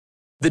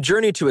The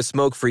journey to a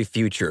smoke-free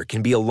future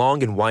can be a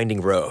long and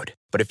winding road,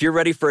 but if you're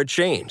ready for a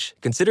change,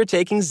 consider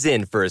taking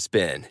Zyn for a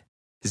spin.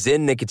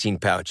 Zyn nicotine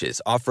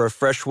pouches offer a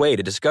fresh way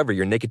to discover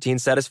your nicotine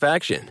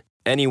satisfaction.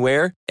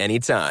 Anywhere,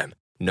 anytime.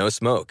 No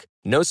smoke,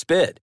 no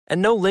spit,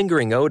 and no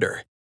lingering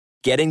odor.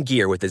 Get in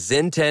gear with the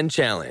Zyn 10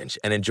 Challenge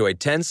and enjoy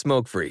 10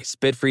 smoke-free,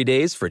 spit-free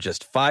days for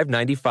just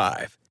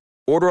 $5.95.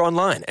 Order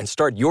online and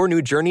start your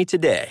new journey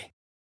today.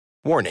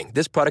 Warning,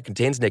 this product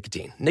contains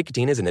nicotine.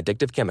 Nicotine is an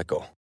addictive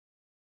chemical.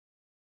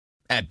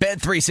 At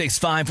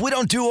Bet365, we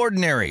don't do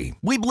ordinary.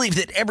 We believe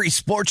that every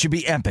sport should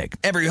be epic.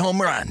 Every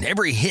home run,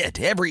 every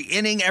hit, every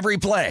inning, every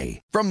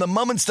play. From the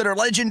moments that are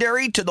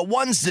legendary to the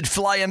ones that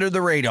fly under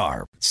the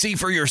radar. See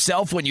for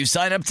yourself when you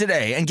sign up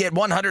today and get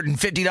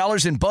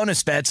 $150 in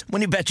bonus bets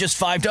when you bet just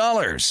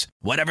 $5.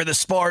 Whatever the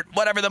sport,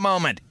 whatever the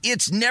moment,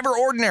 it's never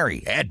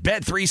ordinary at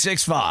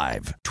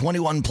Bet365.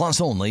 21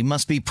 plus only.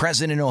 Must be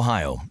present in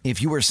Ohio.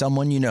 If you or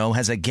someone you know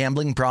has a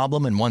gambling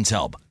problem and wants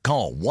help,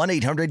 call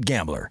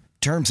 1-800-GAMBLER.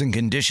 Terms and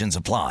conditions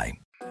apply.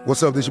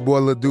 What's up, this your boy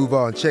Lil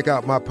Duval, and check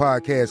out my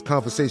podcast,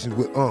 Conversations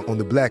with Unc, on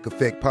the Black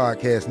Effect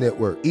Podcast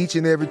Network. Each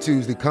and every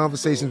Tuesday,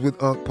 Conversations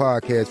with Unc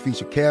podcast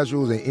feature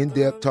casuals and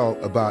in-depth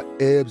talk about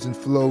ebbs and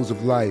flows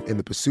of life and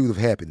the pursuit of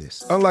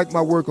happiness. Unlike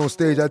my work on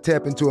stage, I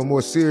tap into a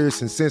more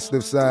serious and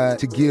sensitive side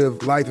to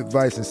give life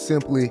advice and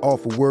simply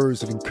offer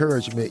words of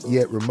encouragement,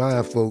 yet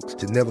remind folks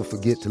to never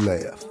forget to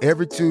laugh.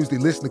 Every Tuesday,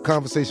 listen to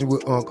Conversations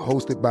with Unc,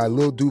 hosted by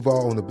Lil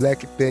Duval on the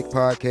Black Effect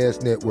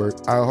Podcast Network,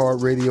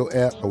 iHeartRadio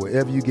app, or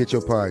wherever you get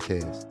your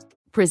podcasts.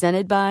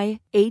 Presented by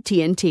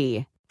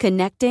AT&T.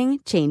 Connecting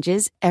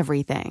changes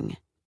everything.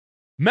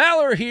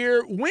 Maller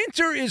here.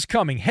 Winter is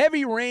coming.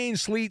 Heavy rain,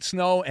 sleet,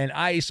 snow, and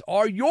ice.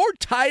 Are your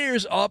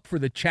tires up for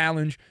the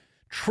challenge?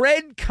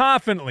 Tread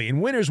confidently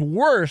in winter's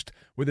worst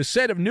with a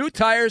set of new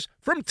tires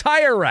from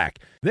Tire Rack.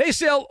 They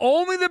sell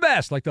only the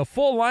best, like the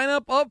full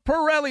lineup of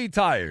Pirelli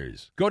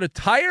tires. Go to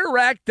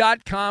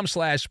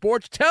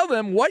TireRack.com/sports. Tell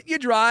them what you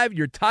drive.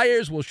 Your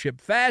tires will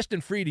ship fast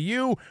and free to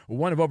you.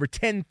 One of over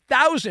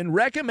 10,000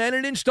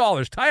 recommended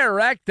installers.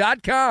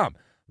 TireRack.com.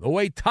 The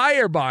way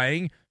tire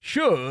buying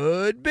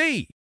should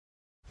be.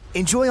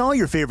 Enjoy all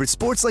your favorite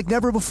sports like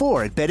never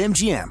before at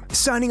BetMGM.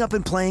 Signing up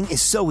and playing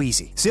is so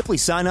easy. Simply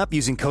sign up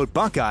using code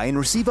Buckeye and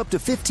receive up to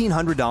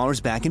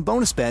 $1,500 back in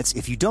bonus bets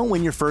if you don't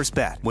win your first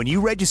bet. When you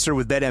register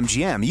with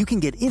BetMGM, you can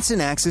get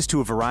instant access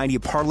to a variety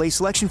of parlay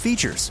selection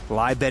features,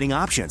 live betting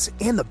options,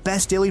 and the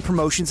best daily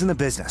promotions in the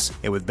business.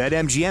 And with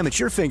BetMGM at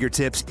your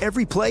fingertips,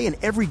 every play and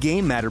every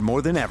game matter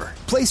more than ever.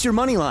 Place your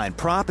moneyline,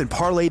 prop, and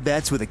parlay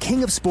bets with the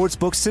king of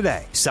sportsbooks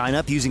today. Sign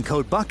up using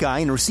code Buckeye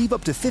and receive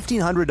up to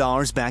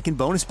 $1,500 back in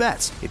bonus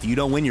bets if you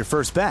don't win your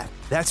first bet.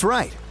 That's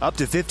right, up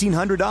to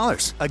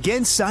 $1,500.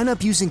 Again, sign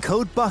up using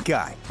code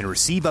Buckeye and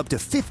receive up to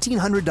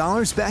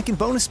 $1,500 back in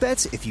bonus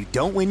bets if you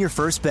don't win your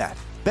first bet.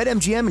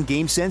 BetMGM and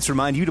GameSense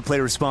remind you to play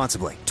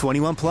responsibly.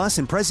 21 plus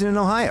and present in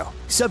Ohio.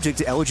 Subject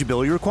to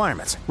eligibility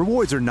requirements.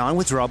 Rewards are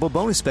non-withdrawable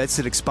bonus bets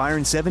that expire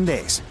in 7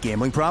 days.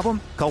 Gambling problem?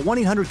 Call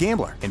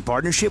 1-800-GAMBLER in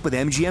partnership with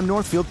MGM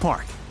Northfield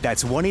Park.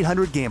 That's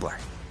 1-800-GAMBLER.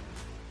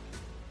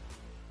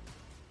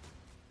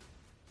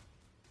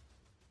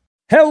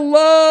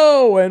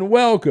 Hello and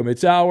welcome.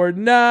 It's our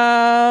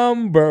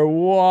number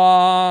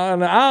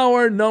one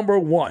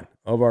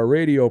of our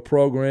radio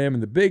program.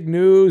 And the big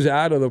news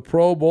out of the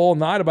Pro Bowl,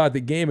 not about the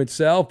game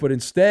itself, but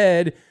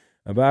instead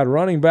about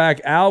running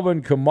back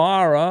Alvin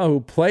Kamara, who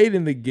played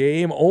in the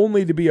game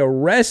only to be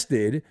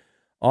arrested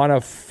on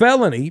a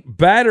felony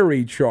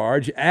battery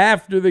charge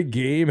after the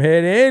game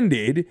had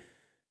ended.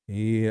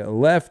 He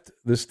left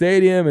the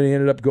stadium and he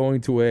ended up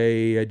going to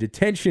a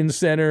detention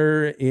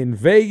center in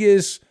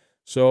Vegas.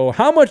 So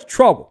how much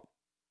trouble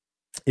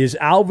is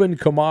Alvin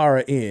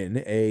Kamara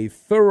in? A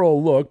thorough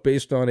look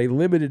based on a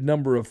limited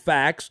number of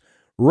facts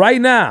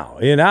right now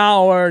in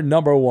our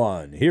number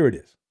one. Here it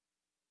is.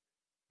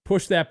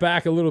 Push that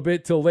back a little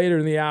bit till later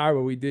in the hour,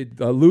 but we did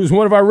lose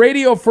one of our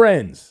radio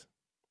friends.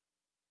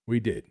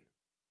 We did.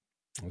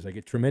 As I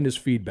get tremendous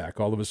feedback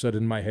all of a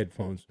sudden in my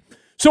headphones.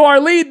 So our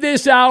lead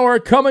this hour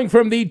coming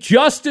from the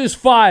Justice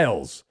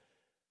Files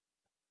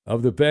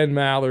of the Ben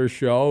Maller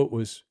Show. It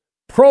was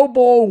Pro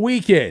Bowl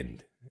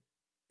weekend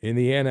in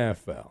the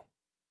NFL.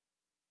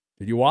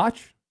 Did you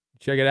watch?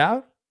 Check it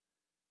out.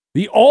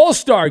 The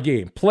All-Star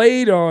game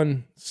played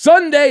on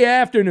Sunday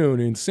afternoon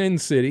in Sin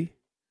City.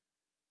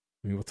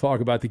 We will talk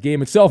about the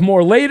game itself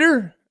more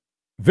later.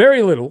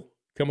 Very little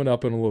coming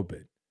up in a little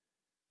bit.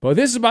 But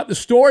this is about the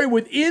story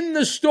within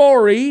the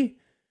story.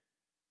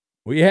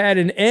 We had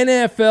an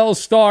NFL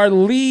star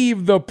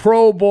leave the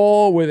Pro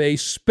Bowl with a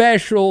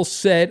special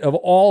set of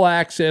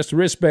all-access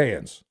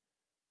wristbands.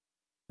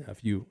 Now,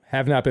 if you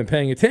have not been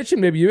paying attention,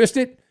 maybe you missed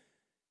it.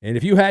 And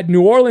if you had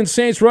New Orleans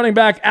Saints running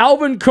back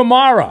Alvin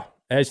Kamara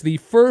as the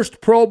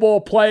first Pro Bowl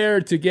player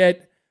to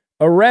get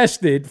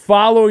arrested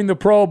following the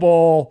Pro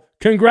Bowl,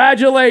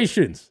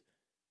 congratulations.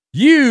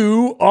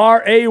 You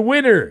are a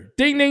winner.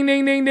 Ding, ding,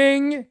 ding, ding,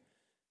 ding.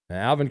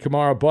 Now, Alvin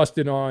Kamara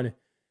busted on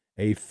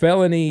a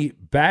felony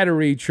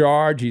battery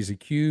charge. He's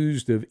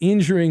accused of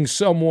injuring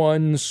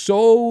someone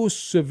so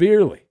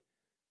severely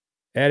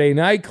at a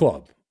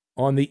nightclub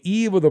on the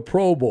eve of the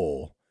Pro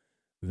Bowl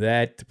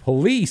that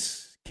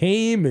police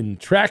came and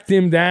tracked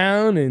him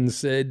down and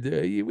said,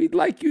 we'd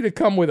like you to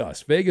come with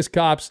us. Vegas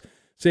cops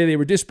say they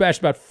were dispatched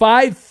about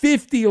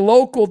 5:50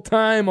 local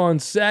time on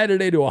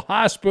Saturday to a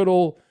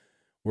hospital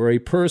where a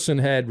person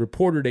had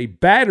reported a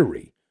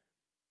battery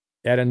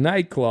at a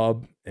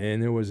nightclub,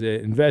 and there was an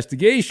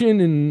investigation,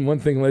 and one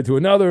thing led to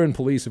another, and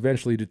police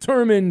eventually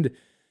determined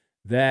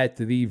that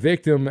the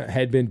victim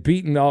had been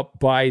beaten up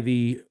by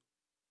the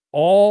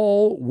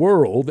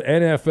all-world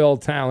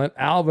NFL talent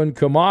Alvin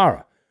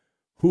Kamara,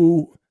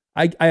 who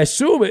I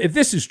assume, if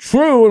this is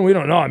true, and we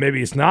don't know,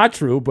 maybe it's not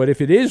true, but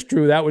if it is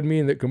true, that would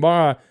mean that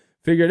Kamara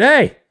figured,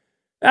 hey,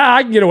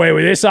 I can get away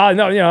with this.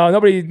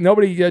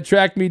 Nobody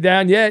tracked me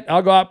down yet.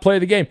 I'll go out and play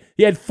the game.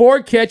 He had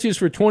 4 catches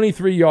for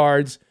 23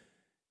 yards,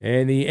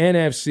 and the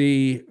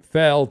NFC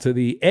fell to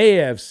the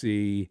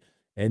AFC,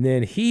 and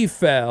then he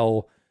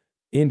fell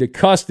into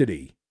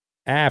custody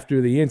after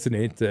the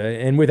incident,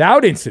 and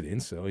without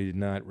incident, so he did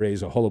not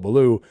raise a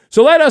hullabaloo.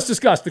 So let us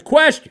discuss the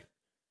question.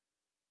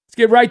 Let's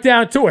get right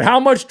down to it. How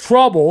much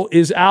trouble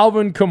is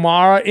Alvin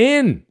Kamara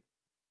in?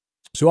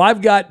 So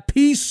I've got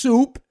pea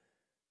soup,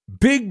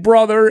 Big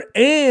Brother,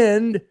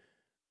 and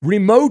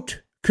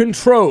remote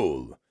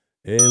control.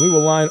 And we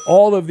will line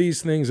all of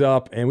these things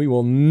up, and we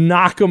will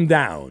knock them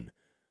down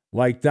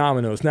like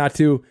dominoes. Now,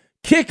 to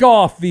kick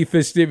off the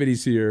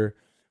festivities here,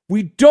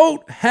 we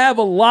don't have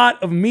a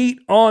lot of meat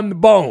on the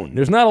bone.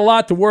 There's not a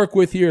lot to work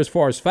with here as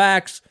far as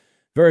facts.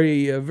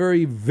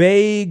 Very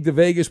vague, the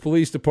Vegas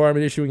Police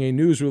Department issuing a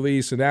news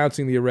release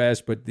announcing the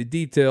arrest, but the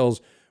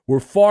details were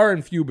far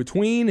and few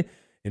between.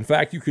 In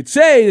fact, you could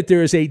say that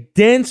there is a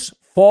dense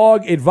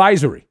fog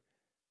advisory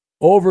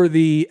over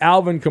the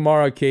Alvin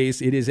Kamara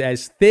case. It is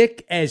as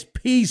thick as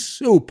pea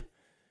soup.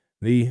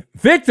 The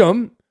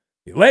victim,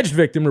 the alleged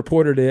victim,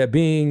 reported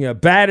being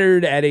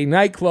battered at a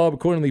nightclub.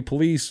 According to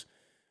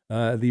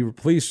the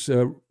police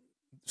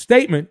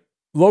statement,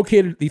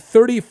 located at the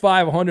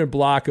 3500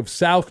 block of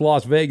South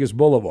Las Vegas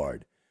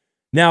Boulevard.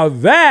 Now,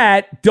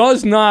 that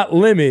does not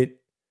limit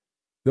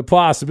the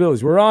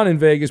possibilities. We're on in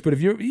Vegas, but if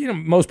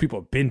most people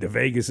have been to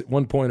Vegas at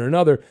one point or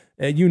another,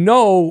 and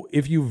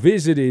if you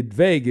visited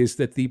Vegas,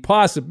 that the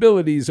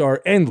possibilities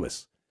are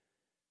endless.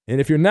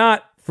 And if you're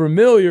not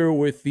familiar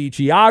with the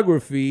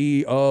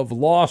geography of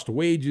Lost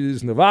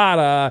Wages,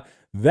 Nevada,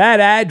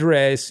 that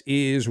address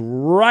is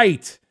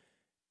right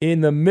in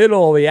the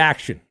middle of the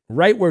action,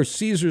 right where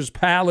Caesar's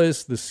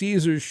Palace, the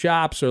Caesar's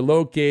shops are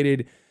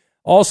located,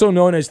 also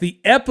known as the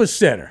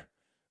epicenter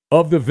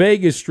of the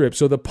Vegas Strip.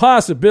 So the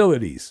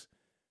possibilities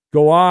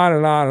go on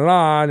and on and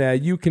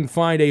on. You can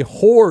find a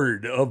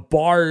horde of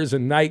bars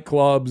and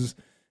nightclubs.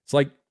 It's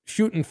like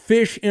shooting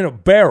fish in a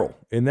barrel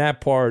in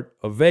that part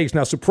of Vegas.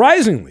 Now,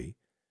 surprisingly,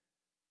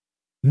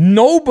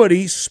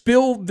 nobody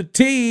spilled the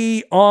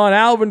tea on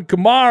Alvin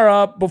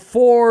Kamara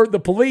before the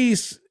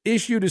police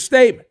issued a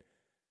statement.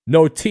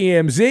 No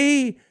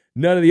TMZ,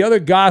 none of the other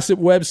gossip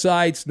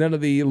websites, none of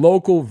the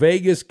local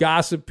Vegas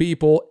gossip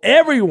people.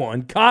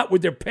 Everyone caught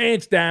with their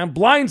pants down,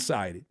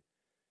 blindsided.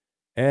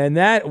 And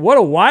what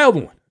a wild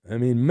one. I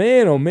mean,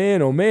 man, oh man,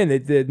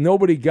 that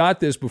nobody got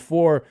this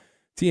before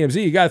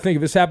TMZ. You got to think,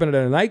 if this happened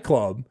at a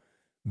nightclub,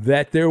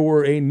 that there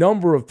were a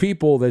number of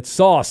people that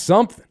saw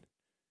something,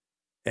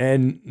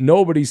 and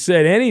nobody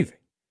said anything.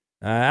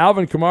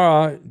 Alvin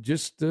Kamara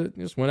just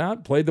went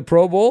out, played the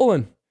Pro Bowl,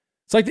 and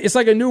it's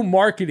like a new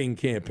marketing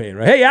campaign,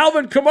 right? Hey,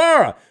 Alvin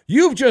Kamara,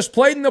 you've just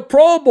played in the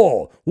Pro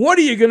Bowl. What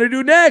are you going to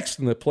do next?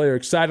 And the player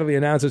excitedly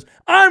announces,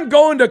 I'm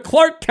going to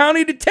Clark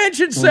County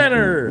Detention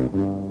Center.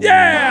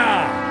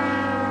 Yeah!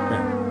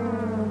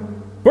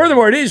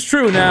 Furthermore, it is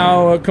true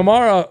now,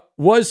 Kamara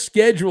was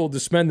scheduled to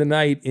spend the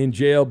night in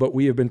jail, but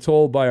we have been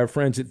told by our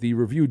friends at the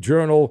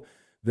Review-Journal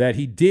that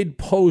he did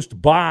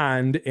post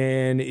bond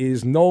and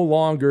is no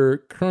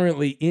longer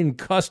currently in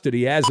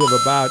custody as of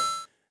about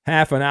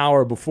half an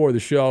hour before the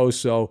show.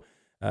 So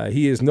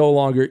he is no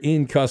longer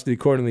in custody,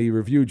 according to the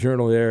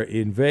Review-Journal there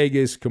in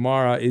Vegas.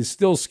 Kamara is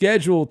still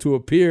scheduled to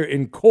appear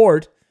in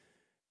court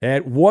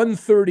at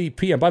 1:30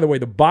 p.m. By the way,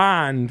 the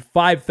bond,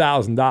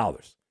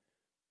 $5,000,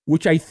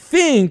 which I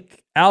think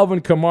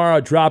Alvin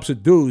Kamara drops a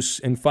deuce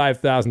and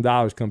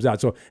 $5,000 comes out.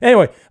 So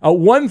anyway,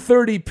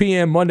 1:30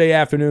 p.m. Monday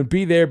afternoon,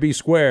 be there, be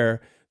square.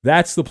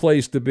 That's the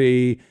place to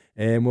be,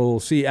 and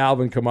we'll see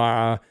Alvin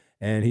Kamara,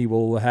 and he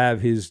will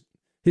have his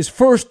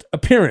first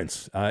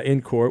appearance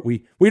in court.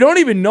 We don't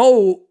even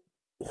know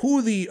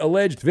who the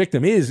alleged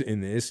victim is in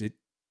this. It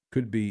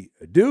could be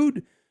a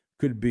dude,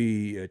 could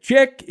be a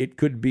chick, it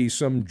could be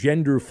some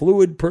gender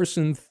fluid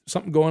person,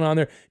 something going on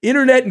there.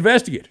 Internet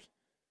investigators.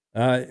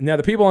 Now,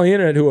 the people on the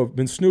internet who have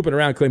been snooping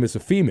around claim it's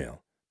a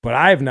female, but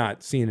I have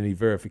not seen any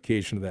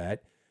verification of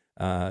that.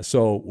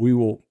 So we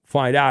will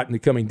find out in the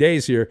coming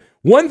days here.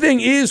 One thing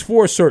is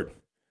for certain.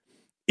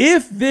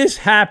 If this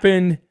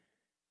happened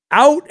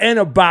out and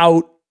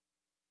about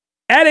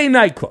at a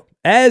nightclub,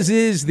 as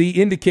is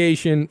the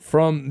indication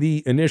from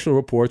the initial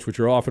reports, which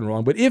are often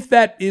wrong, but if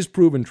that is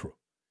proven true,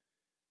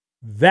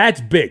 that's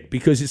big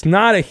because it's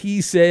not a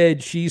he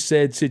said, she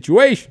said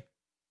situation.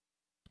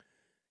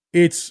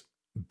 it's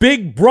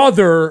Big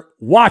Brother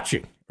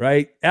watching,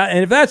 right?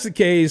 And if that's the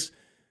case,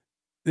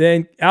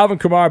 then Alvin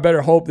Kamara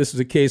better hope this is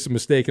a case of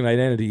mistaken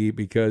identity,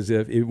 because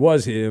if it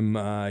was him,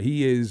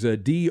 he is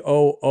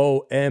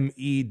DOOMED,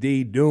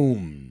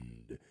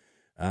 doomed.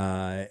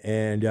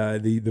 And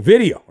the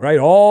video, right?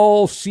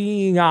 All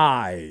seeing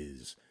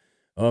eyes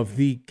of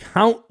the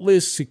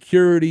countless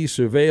security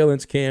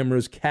surveillance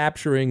cameras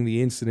capturing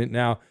the incident.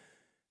 Now,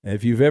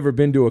 if you've ever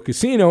been to a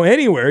casino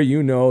anywhere,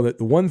 you know that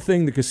the one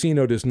thing the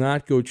casino does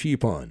not go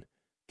cheap on,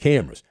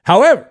 cameras.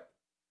 However,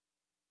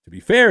 to be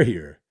fair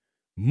here,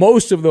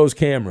 most of those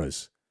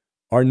cameras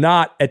are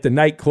not at the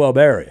nightclub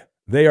area.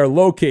 They are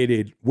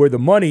located where the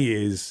money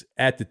is,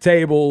 at the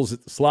tables,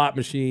 at the slot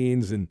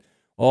machines, and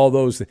all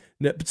those things.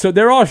 So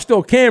there are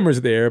still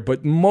cameras there,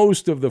 but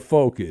most of the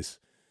focus,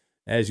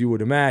 as you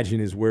would imagine,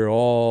 is where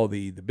all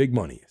the big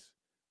money is.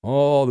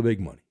 All the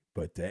big money.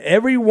 But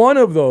every one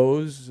of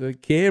those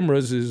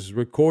cameras is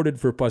recorded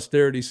for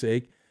posterity's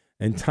sake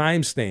and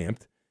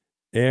time-stamped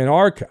and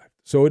archived.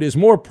 So it is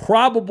more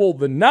probable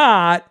than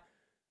not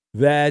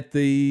that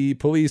the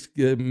police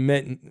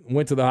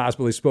went to the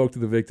hospital, they spoke to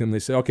the victim, they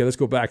said, okay, let's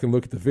go back and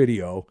look at the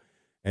video.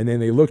 And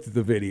then they looked at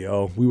the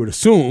video, we would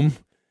assume,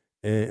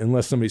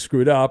 unless somebody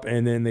screwed up,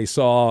 and then they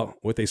saw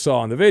what they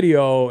saw on the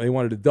video, they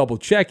wanted to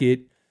double-check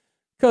it.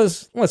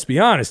 Because, let's be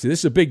honest, this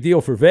is a big deal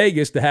for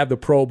Vegas to have the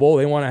Pro Bowl.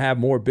 They want to have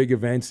more big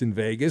events in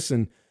Vegas,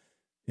 and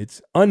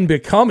it's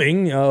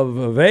unbecoming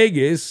of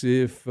Vegas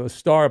if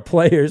star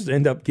players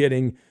end up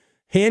getting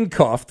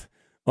handcuffed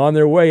on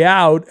their way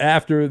out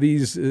after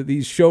these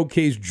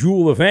showcase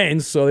jewel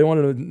events. So they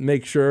wanted to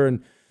make sure.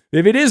 And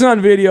if it is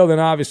on video, then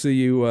obviously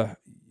you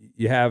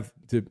have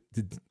to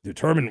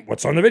determine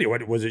what's on the video.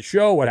 What was it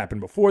show? What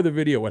happened before the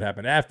video? What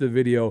happened after the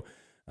video?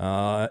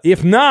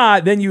 If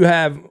not, then you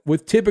have,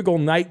 with typical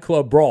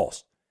nightclub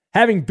brawls,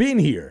 having been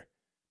here,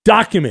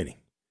 documenting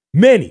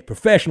many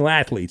professional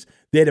athletes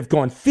that have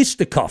gone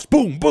fisticuffs,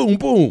 boom, boom,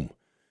 boom,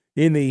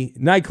 in the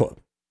nightclub.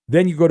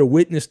 Then you go to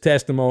witness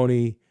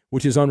testimony,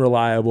 which is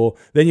unreliable.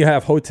 Then you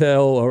have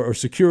hotel or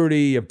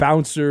security,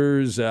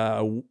 bouncers,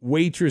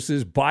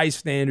 waitresses,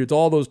 bystanders,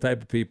 all those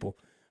type of people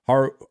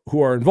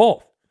who are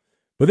involved.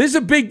 But this is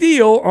a big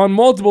deal on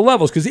multiple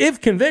levels, because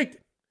if convicted,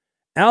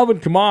 Alvin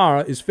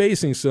Kamara is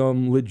facing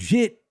some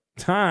legit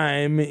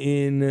time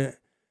in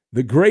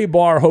the Gray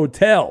Bar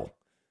Hotel,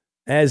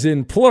 as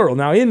in plural.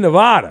 Now, in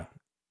Nevada,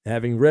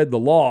 having read the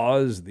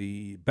laws,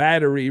 the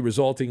battery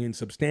resulting in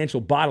substantial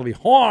bodily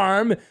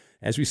harm,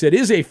 as we said,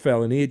 is a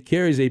felony. It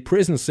carries a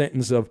prison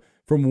sentence of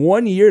from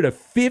 1 year to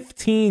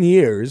 15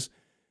 years.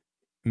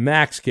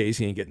 Max case,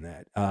 he ain't getting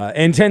that.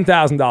 And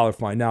 $10,000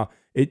 fine. Now,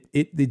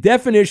 the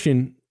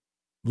definition,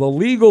 the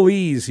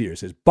legalese here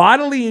says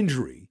bodily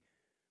injury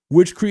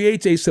which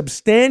creates a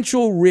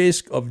substantial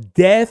risk of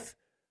death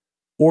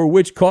or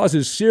which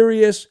causes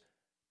serious,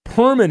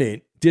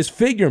 permanent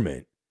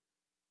disfigurement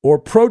or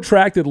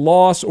protracted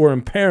loss or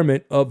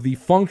impairment of the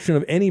function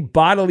of any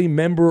bodily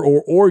member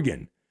or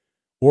organ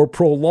or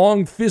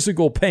prolonged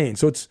physical pain.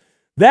 So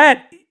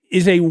that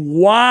is a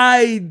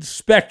wide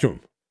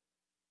spectrum.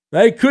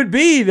 It could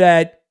be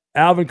that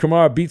Alvin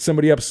Kamara beat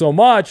somebody up so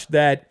much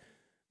that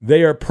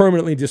they are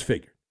permanently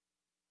disfigured.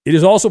 It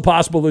is also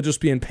possible they'll just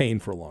be in pain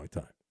for a long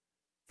time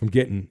from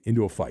getting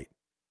into a fight.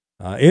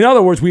 In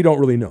other words, we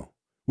don't really know.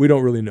 We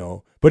don't really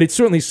know. But it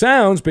certainly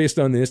sounds, based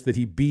on this, that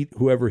he beat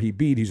whoever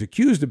he's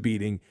accused of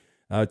beating,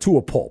 to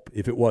a pulp,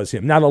 if it was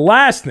him. Now, the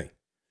last thing,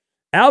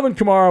 Alvin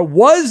Kamara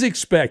was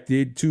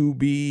expected to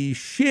be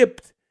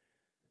shipped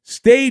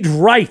stage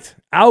right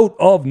out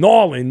of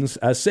Nolans,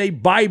 say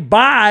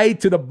bye-bye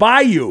to the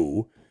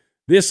Bayou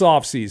this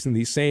offseason.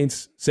 The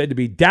Saints said to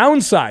be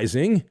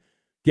downsizing,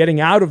 getting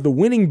out of the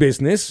winning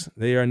business.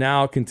 They are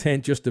now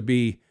content just to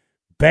be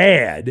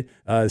bad.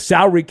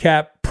 Salary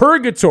cap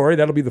purgatory,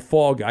 that'll be the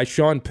fall guy.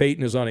 Sean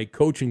Payton is on a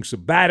coaching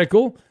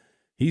sabbatical.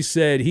 He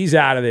said he's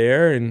out of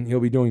there and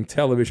he'll be doing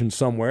television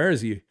somewhere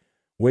as he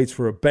waits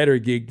for a better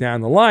gig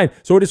down the line.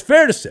 So it is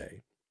fair to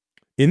say,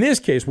 in this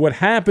case, what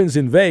happens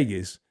in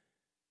Vegas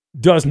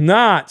does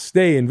not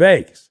stay in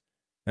Vegas.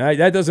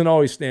 That doesn't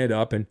always stand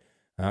up. And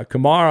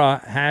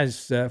Kamara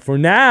has, for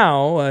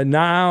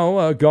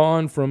now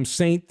gone from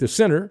saint to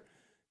sinner.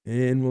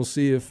 And we'll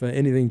see if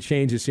anything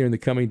changes here in the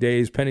coming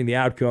days, pending the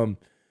outcome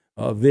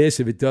of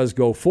this, if it does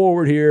go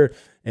forward here.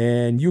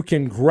 And you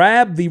can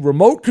grab the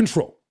remote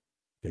control.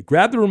 Okay,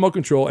 grab the remote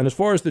control. And as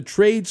far as the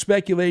trade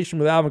speculation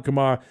with Alvin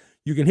Kamara,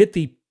 you can hit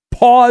the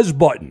pause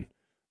button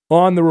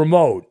on the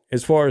remote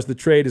as far as the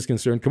trade is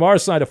concerned. Kamara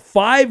signed a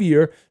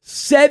 5-year,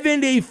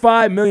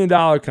 $75 million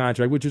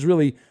contract, which is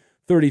really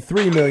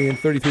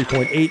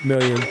 $33.8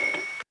 million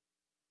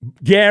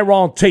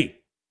guaranteed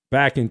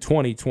back in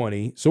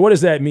 2020. So what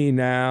does that mean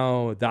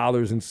now,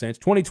 dollars and cents?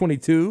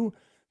 2022,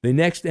 the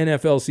next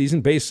NFL season,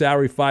 base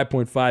salary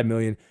 $5.5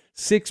 million,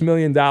 $6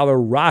 million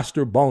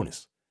roster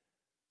bonus.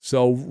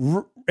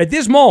 So at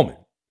this moment,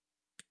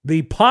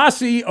 the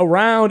posse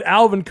around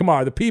Alvin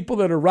Kamara, the people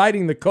that are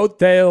riding the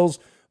coattails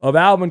of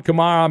Alvin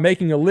Kamara,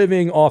 making a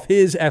living off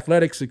his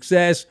athletic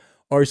success,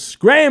 are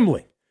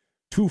scrambling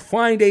to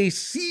find a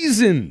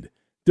seasoned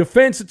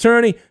defense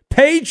attorney,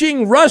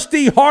 paging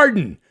Rusty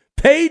Hardin.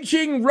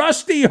 Paging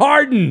Rusty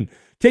Hardin.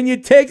 Can you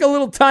take a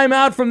little time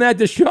out from that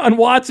Deshaun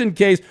Watson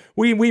case?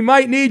 We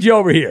might need you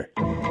over here.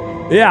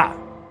 Yeah.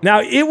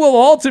 Now, it will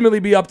ultimately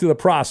be up to the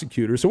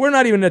prosecutor, so we're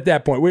not even at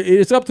that point.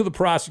 It's up to the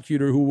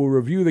prosecutor who will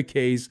review the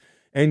case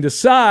and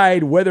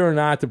decide whether or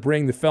not to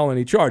bring the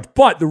felony charge.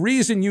 But the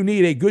reason you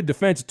need a good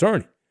defense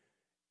attorney,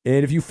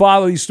 and if you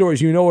follow these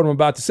stories, you know what I'm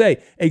about to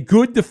say, a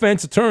good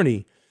defense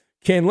attorney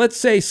can, let's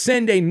say,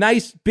 send a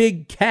nice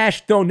big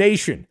cash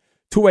donation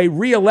to a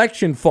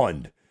re-election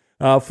fund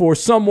for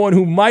someone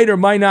who might or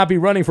might not be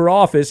running for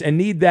office and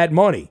need that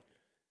money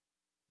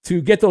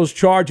to get those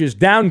charges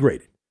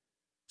downgraded.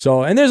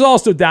 So, and there's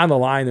also down the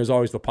line, there's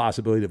always the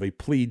possibility of a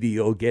plea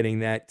deal, getting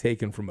that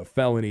taken from a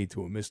felony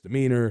to a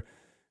misdemeanor.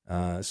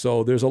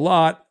 So there's a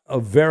lot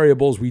of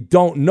variables we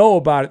don't know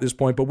about at this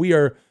point, but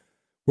we're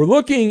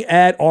looking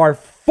at our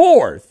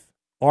fourth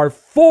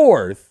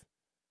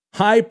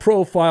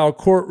high-profile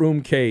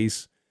courtroom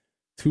case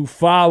to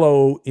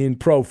follow in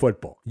pro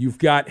football. You've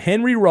got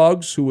Henry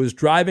Ruggs, who was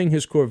driving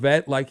his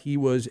Corvette like he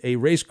was a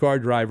race car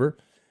driver,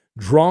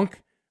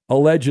 drunk,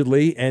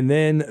 allegedly, and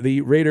then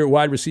the Raider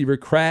wide receiver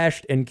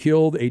crashed and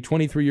killed a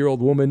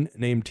 23-year-old woman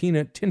named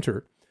Tina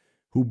Tinter,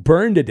 who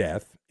burned to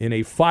death in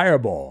a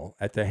fireball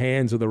at the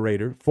hands of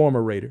the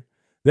former Raider.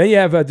 Then you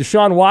have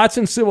Deshaun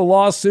Watson, civil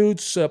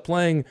lawsuits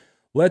playing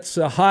Let's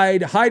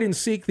hide and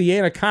seek the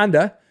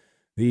Anaconda,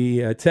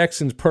 the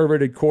Texans'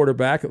 perverted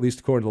quarterback, at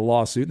least according to the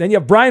lawsuit. Then you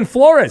have Brian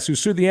Flores, who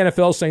sued the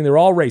NFL saying they're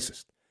all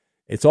racist.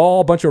 It's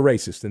all a bunch of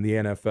racists in the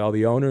NFL,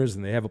 the owners,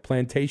 and they have a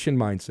plantation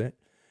mindset.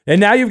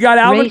 And now you've got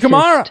Alvin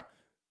Kamara.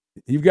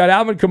 You've got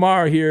Alvin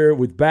Kamara here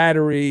with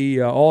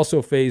battery,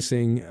 also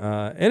facing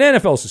an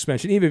NFL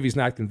suspension, even if he's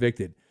not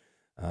convicted,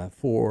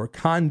 for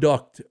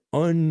conduct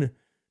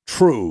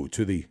untrue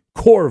to the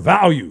core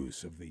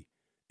values of the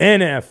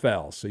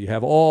NFL. So you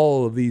have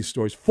all of these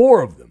stories,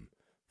 four of them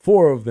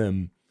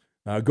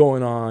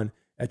going on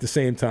at the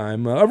same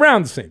time,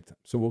 around the same time.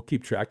 So we'll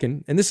keep track.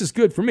 And this is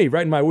good for me,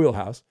 right in my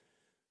wheelhouse.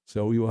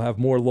 So we will have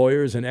more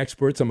lawyers and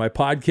experts on my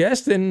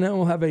podcast, and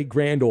we'll have a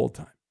grand old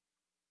time.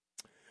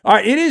 All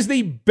right, it is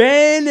the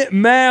Ben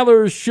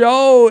Maller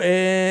Show,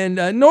 and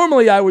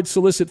normally I would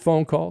solicit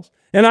phone calls,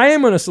 and I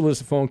am going to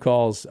solicit phone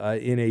calls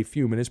in a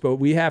few minutes, but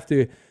we have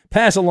to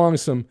pass along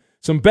some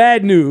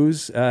bad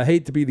news.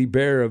 Hate to be the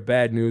bearer of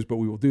bad news, but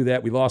we will do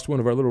that. We lost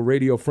one of our little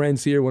radio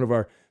friends here, one of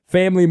our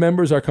family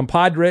members, our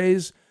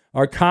compadres,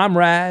 our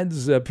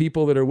comrades,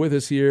 people that are with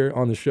us here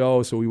on the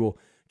show, so we will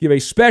give a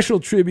special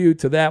tribute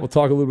to that. We'll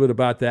talk a little bit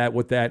about that,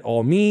 what that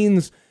all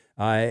means.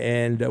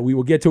 And we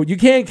will get to it. You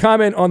can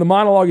comment on the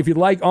monologue if you'd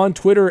like on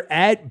Twitter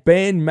at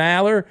Ben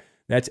Maller.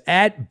 That's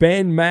at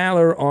Ben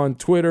Maller on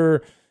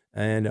Twitter.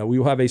 And we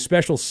will have a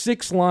special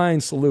 6-line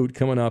salute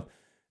coming up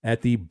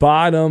at the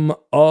bottom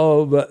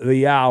of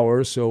the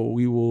hour. So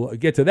we will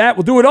get to that.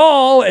 We'll do it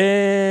all,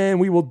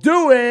 and we will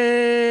do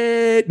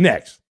it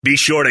next. Be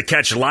sure to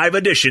catch live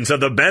editions of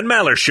the Ben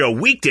Maller Show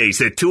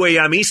weekdays at 2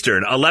 a.m.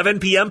 Eastern,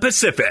 11 p.m.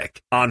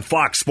 Pacific on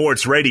Fox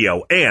Sports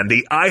Radio and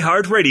the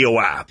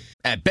iHeartRadio app.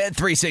 At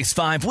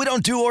Bet365, we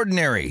don't do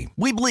ordinary.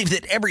 We believe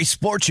that every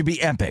sport should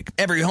be epic.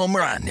 Every home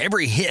run,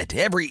 every hit,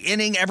 every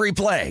inning, every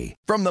play.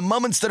 From the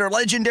moments that are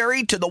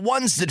legendary to the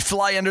ones that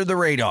fly under the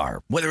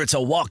radar. Whether it's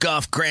a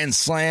walk-off grand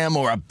slam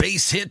or a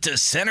base hit to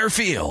center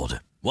field.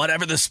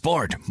 Whatever the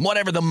sport,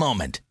 whatever the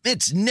moment,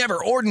 it's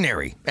never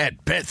ordinary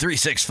at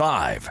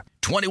Bet365.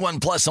 21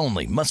 plus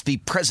only. Must be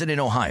present in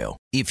Ohio.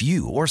 If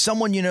you or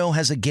someone you know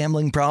has a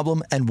gambling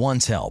problem and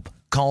wants help,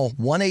 call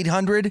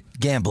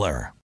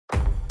 1-800-GAMBLER.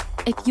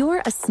 If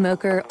you're a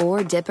smoker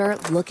or dipper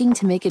looking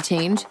to make a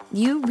change,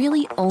 you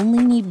really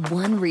only need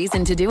one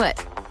reason to do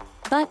it.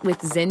 But with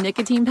Zyn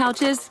nicotine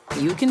pouches,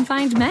 you can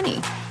find many.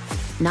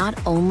 Not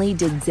only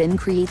did Zyn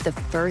create the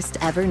first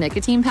ever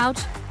nicotine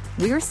pouch,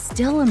 we're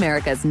still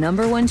America's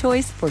 #1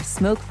 choice for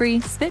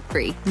smoke-free,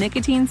 spit-free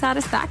nicotine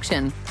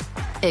satisfaction.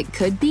 It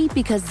could be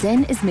because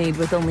Zyn is made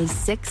with only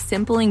 6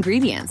 simple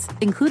ingredients,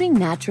 including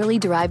naturally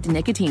derived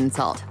nicotine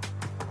salt.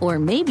 Or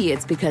maybe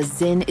it's because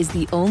Zyn is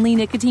the only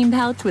nicotine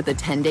pouch with a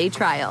 10-day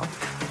trial.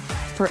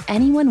 For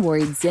anyone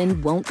worried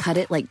Zyn won't cut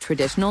it like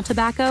traditional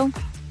tobacco,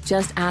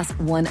 just ask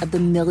one of the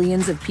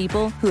millions of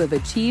people who have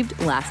achieved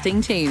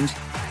lasting change.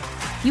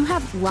 You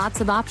have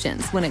lots of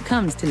options when it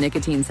comes to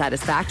nicotine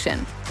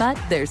satisfaction, but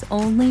there's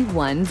only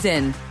one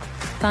Zyn.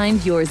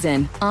 Find your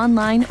Zyn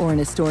online or in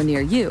a store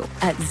near you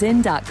at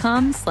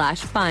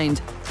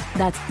zyn.com/find.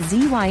 That's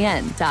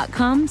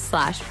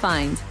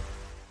ZYN.com/find.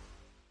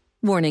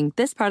 Warning,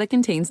 this product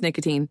contains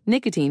nicotine.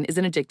 Nicotine is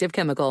an addictive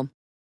chemical.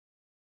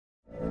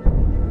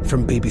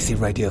 From BBC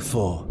Radio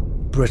 4,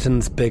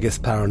 Britain's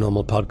biggest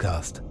paranormal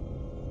podcast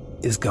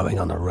is going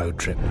on a road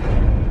trip.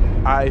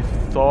 I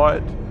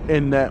thought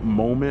in that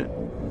moment,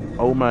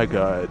 oh my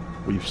God,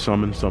 we've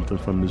summoned something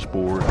from this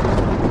board.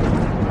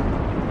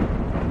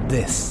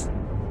 This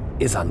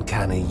is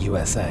Uncanny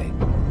USA.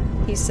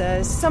 He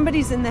says,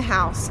 somebody's in the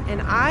house,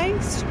 and I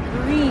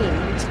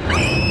screamed.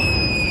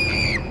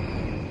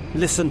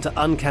 Listen to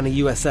Uncanny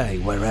USA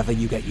wherever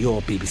you get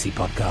your BBC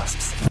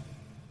podcasts,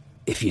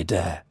 if you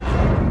dare.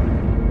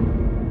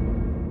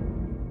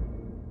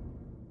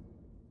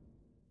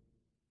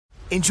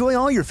 Enjoy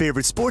all your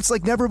favorite sports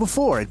like never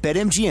before at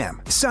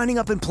BetMGM. Signing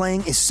up and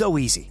playing is so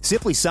easy.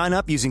 Simply sign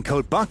up using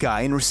code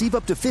Buckeye and receive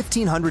up to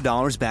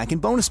 $1,500 back in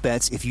bonus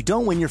bets if you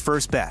don't win your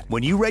first bet.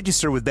 When you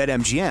register with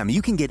BetMGM,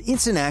 you can get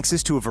instant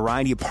access to a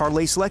variety of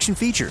parlay selection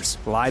features,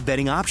 live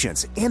betting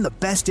options, and the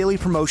best daily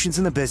promotions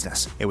in the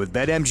business. And with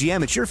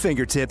BetMGM at your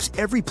fingertips,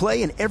 every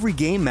play and every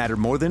game matter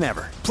more than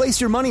ever.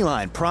 Place your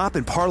moneyline, prop,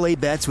 and parlay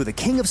bets with the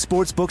king of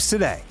sportsbooks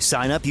today.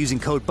 Sign up using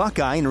code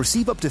Buckeye and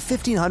receive up to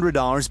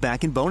 $1,500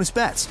 back in bonus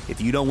bets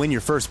if you don't win your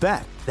first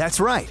bet. That's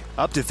right,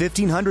 up to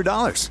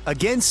 $1,500.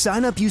 Again,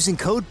 sign up using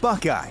code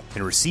Buckeye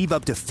and receive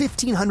up to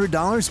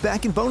 $1,500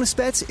 back in bonus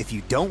bets if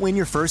you don't win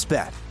your first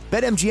bet.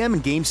 BetMGM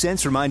and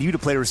GameSense remind you to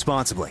play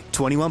responsibly.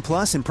 21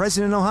 plus and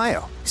present in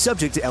Ohio.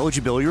 Subject to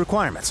eligibility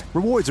requirements.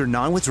 Rewards are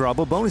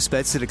non-withdrawable bonus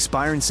bets that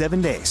expire in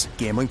 7 days.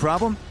 Gambling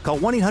problem? Call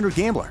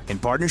 1-800-GAMBLER in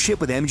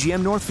partnership with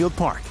MGM Northfield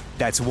Park.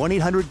 That's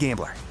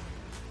 1-800-GAMBLER.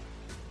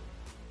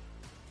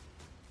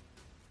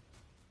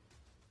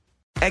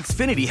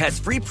 Xfinity has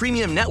free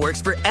premium networks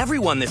for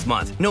everyone this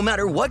month, no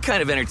matter what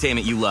kind of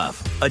entertainment you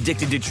love.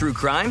 Addicted to true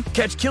crime?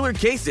 Catch killer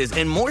cases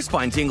and more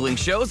spine-tingling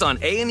shows on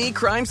A&E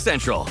Crime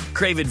Central.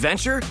 Crave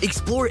adventure?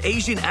 Explore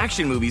Asian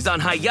action movies on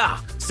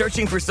Hi-YAH.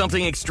 Searching for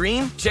something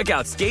extreme? Check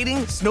out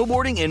skating,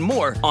 snowboarding, and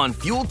more on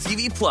Fuel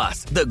TV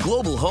Plus, the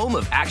global home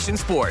of action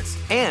sports.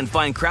 And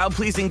find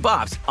crowd-pleasing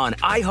bops on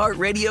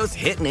iHeartRadio's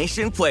Hit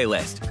Nation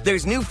playlist.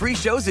 There's new free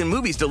shows and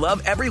movies to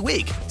love every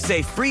week.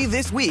 Say free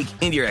this week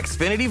in your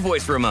Xfinity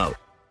voice remote.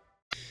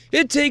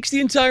 It takes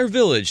the entire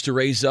village to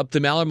raise up the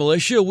Maller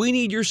Militia. We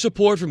need your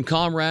support from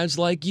comrades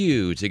like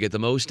you to get the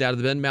most out of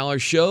the Ben Maller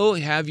Show.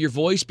 Have your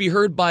voice be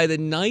heard by the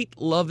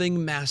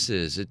night-loving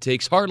masses. It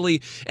takes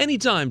hardly any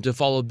time to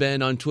follow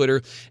Ben on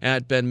Twitter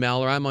at Ben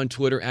Maller. I'm on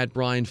Twitter at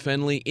Brian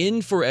Fenley.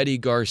 In for Eddie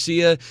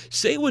Garcia.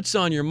 Say what's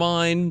on your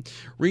mind.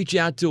 Reach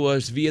out to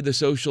us via the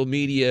social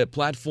media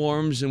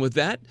platforms. And with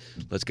that,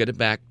 let's get it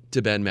back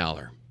to Ben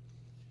Maller.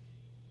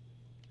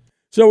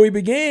 So we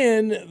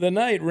began the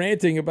night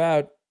ranting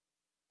about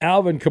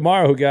Alvin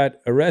Kamara, who got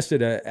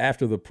arrested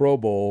after the Pro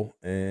Bowl,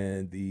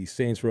 and the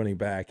Saints running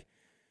back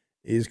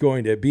is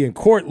going to be in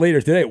court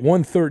later today at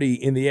 1:30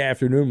 in the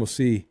afternoon. We'll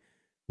see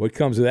what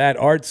comes of that.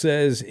 Art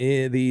says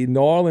the New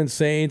Orleans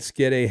Saints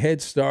get a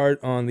head start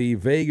on the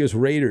Vegas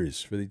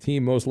Raiders for the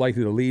team most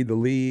likely to lead the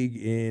league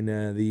in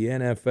the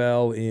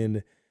NFL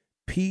in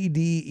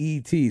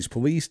PDETs,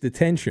 police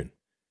detention.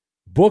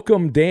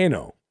 Bookham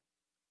Dano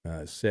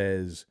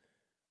says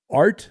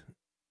Art.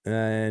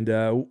 And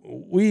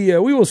we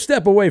will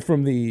step away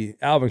from the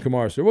Alvin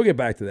Kamara story. We'll get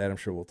back to that. I'm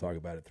sure we'll talk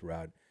about it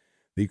throughout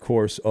the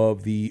course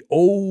of the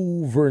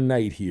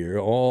overnight here,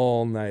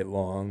 all night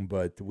long.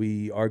 But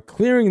we are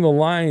clearing the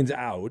lines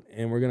out,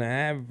 and we're going to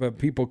have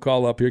people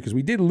call up here because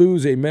we did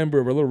lose a member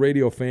of our little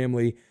radio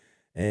family.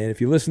 And if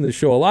you listen to the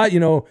show a lot, you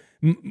know,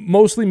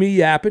 mostly me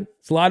yapping.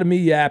 It's a lot of me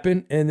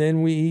yapping. And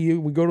then we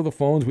go to the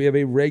phones. We have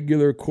a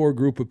regular core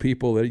group of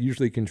people that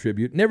usually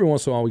contribute. And every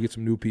once in a while, we get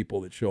some new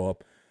people that show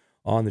up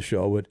on the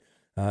show.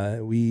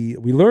 But we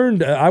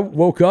learned, I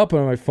woke up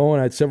on my phone.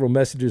 I had several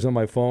messages on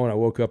my phone. I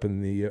woke up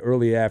in the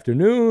early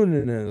afternoon,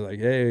 and I was like,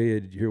 hey,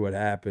 did you hear what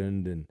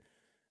happened? And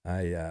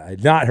I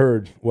had not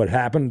heard what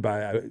happened,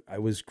 but I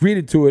was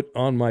greeted to it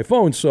on my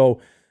phone. So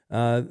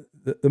the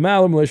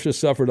Maller Militia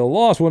suffered a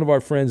loss. One of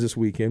our friends this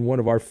weekend, one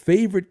of our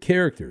favorite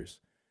characters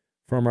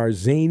from our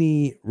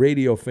zany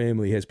radio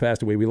family, has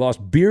passed away. We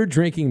lost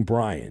beer-drinking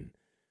Brian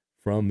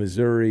from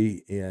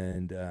Missouri,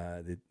 and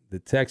the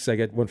text, I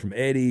got one from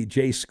Eddie,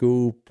 Jay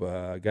Scoop,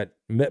 got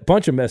a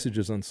bunch of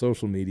messages on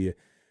social media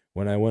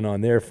when I went on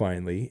there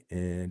finally,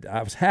 and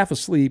I was half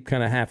asleep,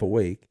 kind of half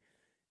awake,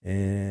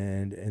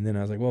 and then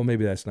I was like, well,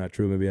 maybe that's not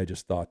true. Maybe I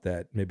just thought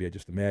that. Maybe I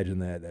just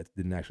imagined that. That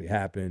didn't actually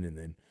happen, and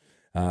then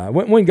I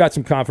went and got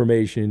some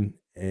confirmation,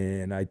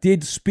 and I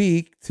did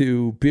speak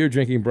to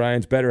beer-drinking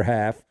Brian's better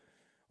half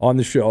on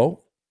the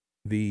show,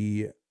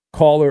 the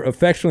caller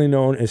affectionately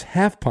known as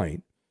Half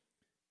Pint.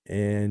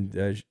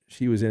 And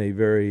she was in a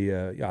very,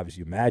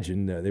 obviously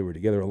imagine, they were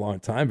together a long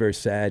time, very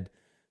sad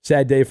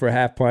day for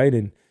Half Pint.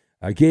 And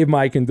I gave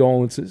my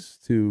condolences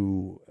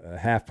to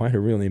Half Pint. Her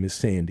real name is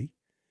Sandy.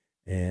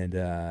 And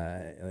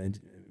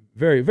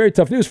very, very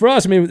tough news for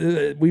us. I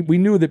mean, we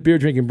knew that beer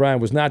drinking Brian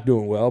was not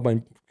doing well, but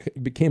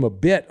it became a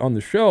bit on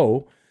the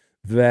show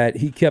that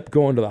he kept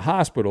going to the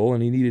hospital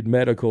and he needed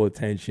medical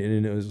attention.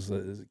 And it was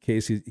a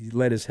case he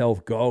let his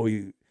health go.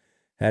 He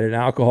had an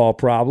alcohol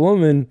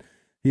problem and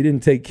he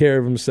didn't take care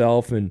of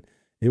himself, and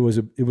it was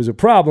a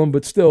problem.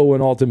 But still,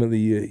 when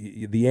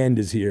ultimately the end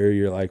is here,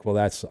 you're like, well,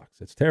 that sucks.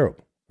 That's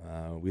terrible.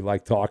 We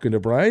like talking to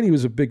Brian. He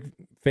was a big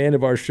fan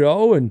of our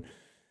show, and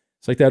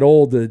it's like that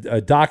old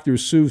Dr.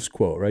 Seuss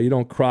quote, right? You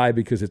don't cry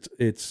because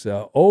it's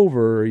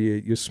over.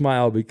 You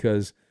smile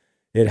because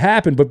it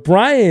happened. But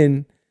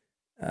Brian,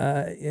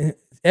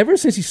 ever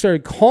since he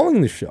started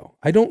calling the show,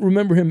 I don't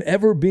remember him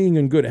ever being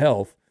in good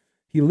health.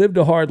 He lived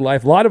a hard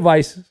life, a lot of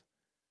vices.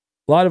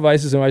 A lot of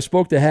vices. And when I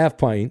spoke to Half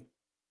Pint,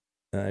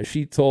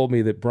 she told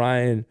me that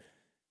Brian,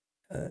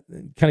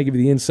 kind of give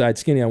you the inside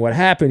skinny on what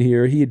happened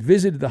here. He had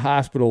visited the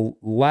hospital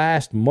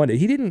last Monday.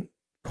 He didn't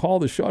call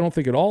the show, I don't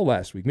think, at all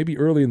last week, maybe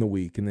early in the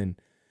week. And then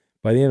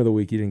by the end of the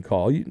week, he didn't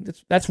call.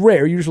 That's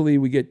rare. Usually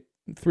we get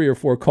 3 or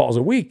 4 calls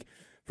a week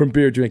from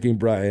Beer Drinking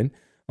Brian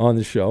on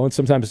the show. And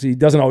sometimes he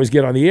doesn't always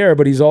get on the air,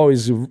 but he's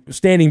always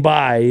standing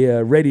by,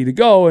 ready to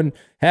go. And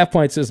Half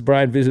Pint says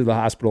Brian visited the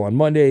hospital on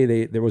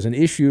Monday. There was an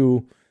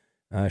issue,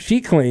 she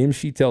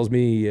tells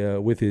me,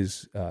 with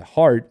his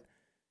heart.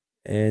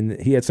 And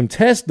he had some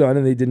tests done,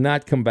 and they did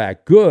not come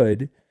back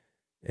good.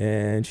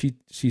 And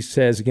she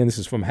says, again, this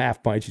is from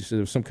Half Pint, she says there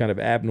was some kind of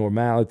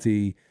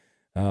abnormality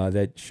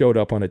that showed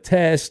up on a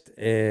test,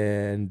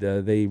 and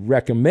they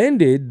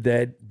recommended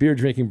that Beer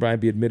Drinking Brian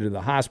be admitted to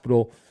the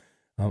hospital.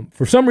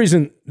 For some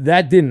reason,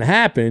 that didn't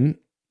happen.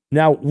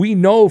 Now, we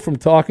know from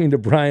talking to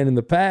Brian in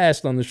the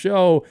past on the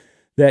show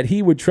that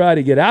he would try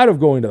to get out of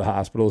going to the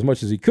hospital as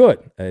much as he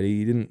could.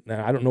 He didn't.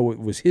 I don't know if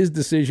it was his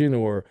decision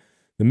or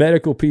the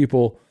medical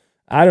people.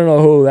 I don't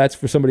know who. That's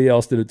for somebody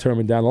else to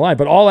determine down the line.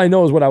 But all I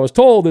know is what I was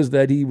told is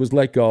that he was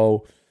let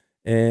go,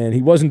 and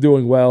he wasn't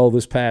doing well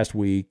this past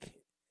week.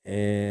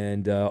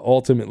 And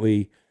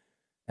ultimately,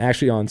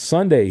 actually on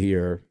Sunday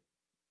here,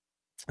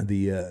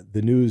 the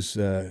news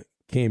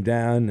came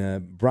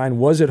down. Brian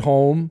was at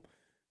home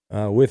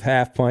with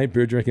Half Pint,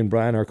 Beer Drinking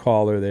Brian, our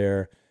caller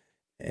there.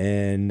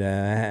 And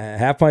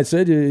Half Pint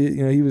said,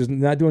 he was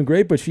not doing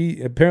great, but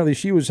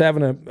she was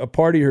having a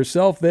party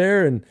herself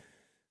there, and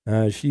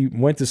she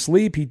went to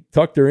sleep. He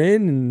tucked her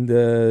in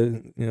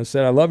and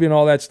said, "I love you" and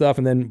all that stuff.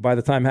 And then by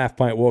the time Half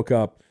Pint woke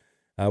up,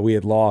 we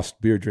had lost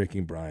Beer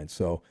Drinking Brian.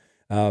 So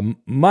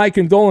my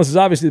condolences,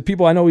 obviously, to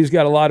people. I know he's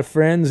got a lot of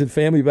friends and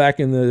family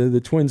back in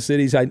the Twin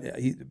Cities.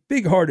 He's a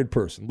big-hearted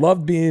person.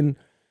 Loved being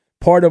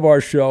part of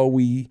our show.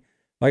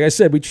 Like I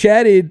said, we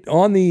chatted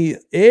on the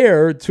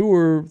air 2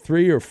 or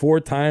 3 or 4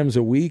 times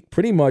a week,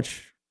 pretty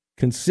much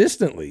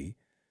consistently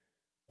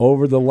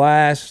over the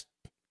last,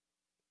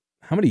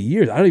 how many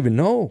years? I don't even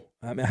know.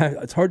 I mean,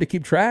 it's hard to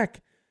keep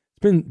track.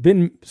 It's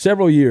been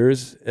several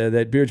years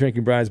that Beer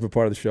Drinking Brian's been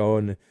part of the show,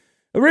 and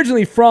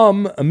originally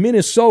from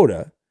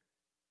Minnesota.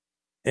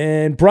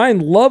 And Brian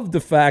loved the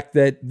fact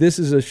that this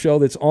is a show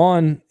that's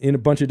on in a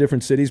bunch of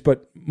different cities,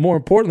 but more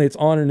importantly, it's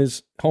on in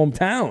his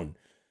hometown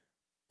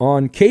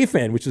on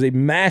KFan, which is a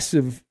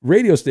massive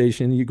radio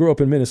station. You grew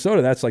up in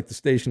Minnesota, that's like the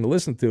station to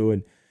listen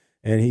to.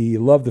 And he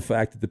loved the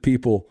fact that the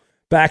people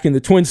back in the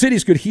Twin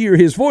Cities could hear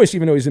his voice,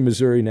 even though he's in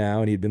Missouri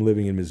now, and he'd been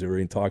living in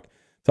Missouri and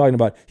talking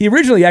about. He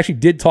originally actually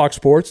did talk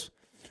sports.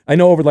 I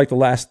know over like the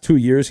last 2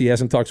 years he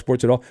hasn't talked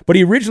sports at all, but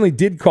he originally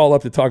did call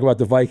up to talk about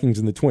the Vikings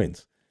and the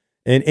Twins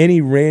and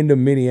any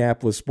random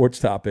Minneapolis sports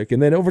topic.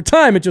 And then over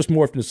time, it just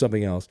morphed into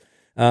something else.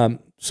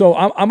 So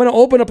I'm going to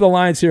open up the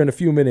lines here in a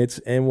few minutes,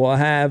 and we'll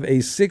have a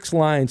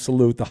 6-line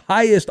salute, the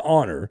highest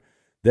honor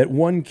that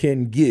one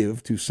can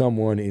give to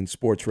someone in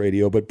sports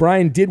radio. But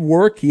Brian did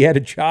work. He had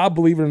a job,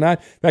 believe it or not.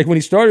 In fact, when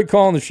he started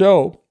calling the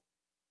show,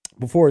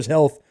 before his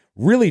health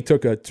really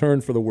took a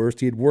turn for the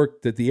worst, he had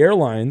worked at the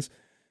airlines.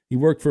 He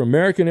worked for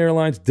American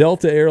Airlines,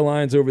 Delta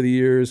Airlines over the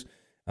years,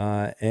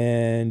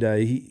 and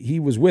he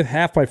was with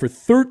Half Pint for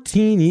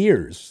 13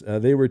 years.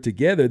 They were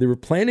together. They were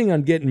planning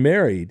on getting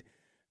married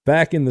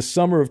back in the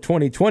summer of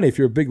 2020. If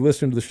you're a big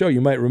listener to the show,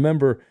 you might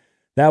remember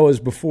that was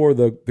before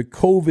the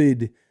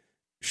COVID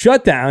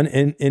shutdown,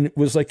 and it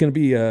was like going to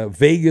be a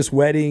Vegas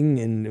wedding,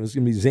 and it was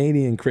going to be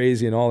zany and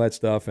crazy and all that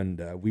stuff.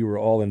 And we were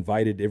all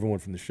invited, everyone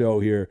from the show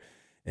here,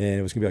 and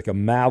it was going to be like a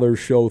Maller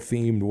Show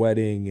themed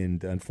wedding.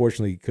 And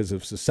unfortunately, because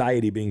of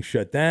society being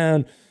shut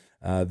down,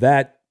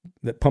 that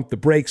pumped the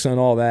brakes on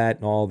all that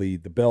and all the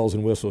bells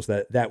and whistles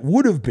that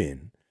would have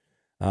been.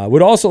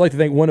 Would also like to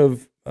thank one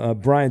of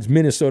Brian's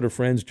Minnesota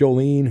friends,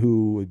 Jolene,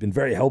 who had been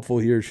very helpful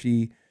here.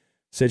 She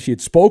said she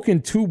had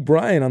spoken to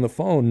Brian on the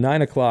phone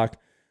 9 o'clock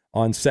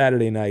on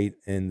Saturday night,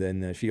 and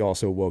then she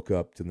also woke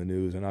up to the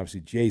news. And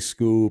obviously Jay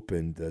Scoop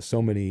and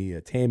so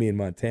many, Tammy in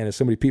Montana,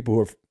 so many people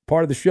who are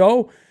part of the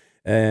show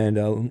and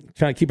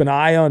trying to keep an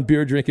eye on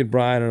Beer Drinking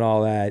Brian and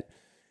all that.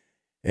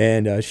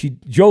 And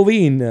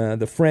Jolene,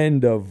 the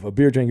friend of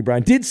Beer Drinking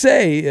Brian, did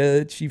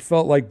say she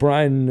felt like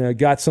Brian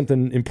got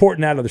something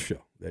important out of the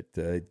show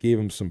that gave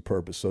him some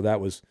purpose. So that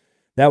was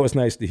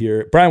nice to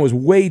hear. Brian was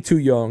way too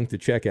young to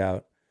check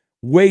out,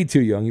 way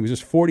too young. He was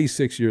just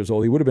 46 years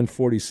old. He would have been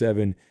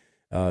 47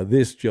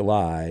 this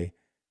July.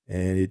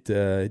 And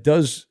it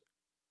does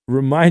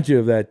remind you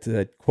of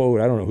that quote.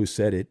 I don't know who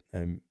said it.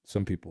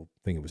 Some people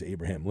think it was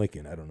Abraham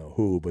Lincoln. I don't know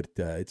who, but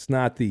it's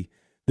not the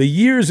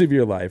years of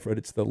your life, right?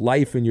 It's the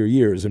life in your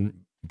years.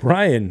 And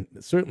Brian,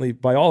 certainly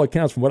by all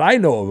accounts, from what I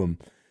know of him,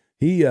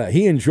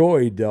 he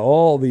enjoyed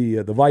all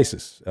the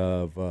vices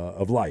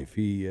of life.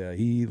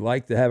 He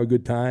liked to have a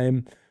good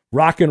time,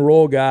 rock and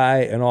roll guy,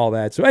 and all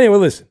that. So anyway,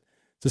 listen,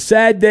 it's a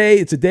sad day.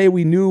 It's a day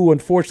we knew,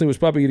 unfortunately, was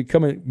probably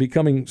going to be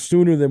coming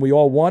sooner than we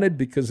all wanted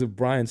because of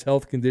Brian's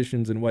health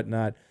conditions and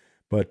whatnot.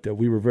 But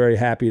we were very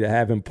happy to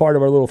have him part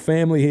of our little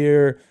family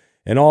here,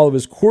 and all of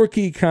his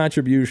quirky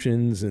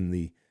contributions and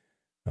the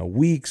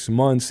weeks,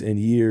 months, and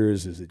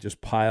years as it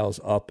just piles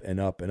up and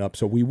up and up.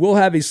 So we will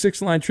have a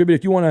 6-line tribute.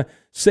 If you want to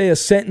say a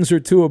sentence or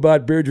two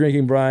about beer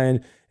drinking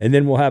Brian, and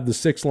then we'll have the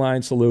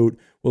 6-line salute.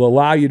 We'll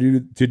allow you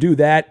to do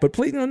that. But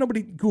please,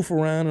 nobody goof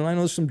around. And I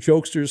know there's some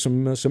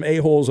jokesters, some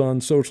a-holes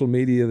on social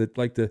media that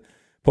like to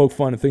poke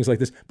fun and things like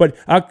this. But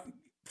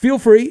feel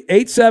free,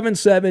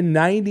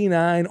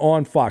 877-99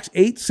 on Fox,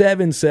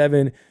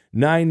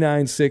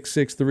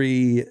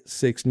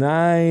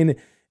 877-996-6369.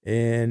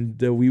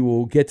 And we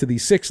will get to the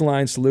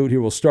 6-line salute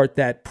here. We'll start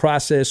that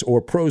process.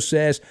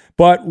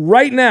 But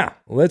right now,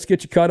 let's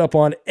get you caught up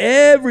on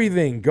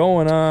everything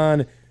going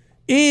on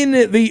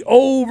in the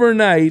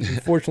overnight.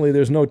 Unfortunately,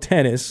 there's no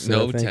tennis.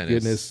 Thank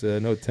goodness,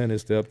 no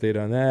tennis to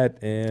update on that.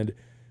 And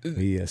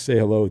we say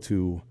hello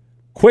to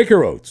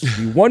Quaker Oats,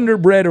 the Wonder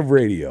Bread of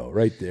radio,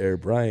 right there,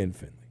 Brian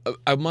Finley.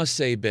 I must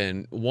say,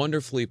 Ben,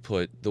 wonderfully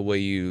put the way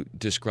you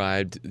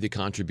described the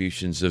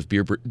contributions of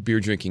beer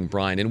drinking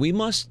Brian. And we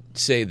must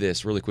say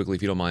this really quickly,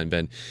 if you don't mind,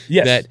 Ben.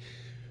 Yes. That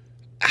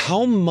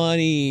how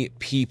many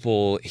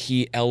people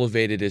he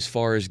elevated as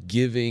far as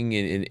giving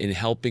and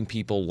helping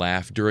people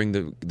laugh during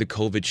the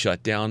COVID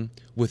shutdown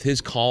with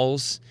his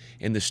calls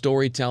and the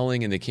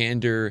storytelling and the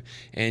candor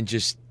and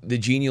just the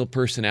genial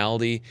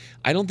personality.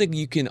 I don't think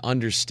you can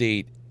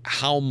understate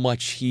how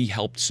much he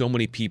helped so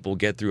many people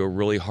get through a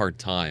really hard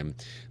time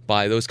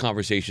by those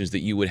conversations that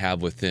you would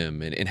have with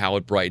him and how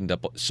it brightened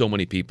up so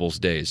many people's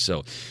days.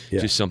 So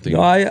just something.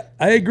 No, I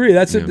agree.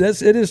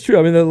 It is true.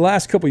 I mean, the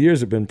last couple of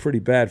years have been pretty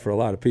bad for a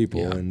lot of people.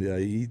 Yeah. And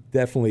he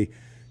definitely,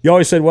 you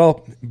always said,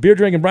 well, beer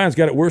drinking Brian's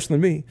got it worse than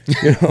me.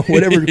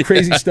 Whatever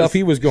crazy stuff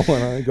he was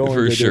going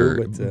for to sure.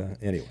 do. But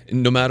anyway.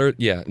 No matter,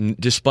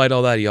 despite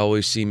all that, he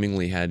always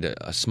seemingly had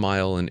a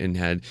smile and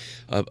had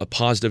a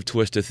positive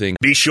twist to things.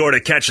 Be sure to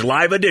catch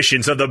live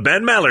editions of the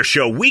Ben Maller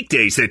Show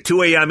weekdays at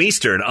 2 a.m.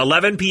 Eastern,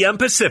 11 p.m.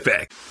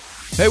 Pacific.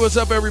 Hey, what's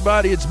up,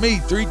 everybody? It's me,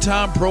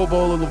 3-time Pro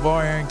Bowler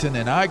LeVar Arrington,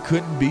 and I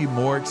couldn't be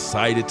more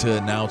excited to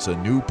announce a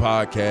new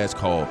podcast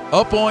called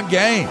Up On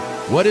Game.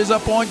 What is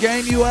Up On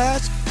Game, you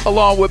ask?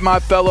 Along with my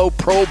fellow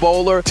Pro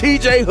Bowler,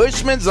 TJ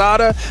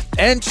Houshmandzadeh,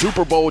 and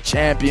Super Bowl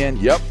champion,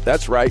 yep,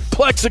 that's right,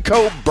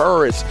 Plexico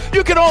Burress.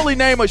 You can only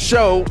name a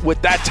show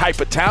with that type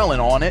of talent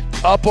on it.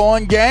 Up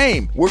On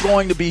Game. We're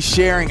going to be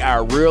sharing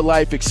our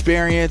real-life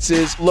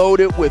experiences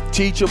loaded with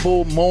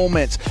teachable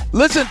moments.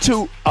 Listen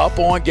to Up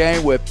On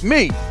Game with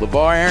me,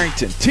 LeVar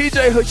Arrington,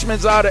 TJ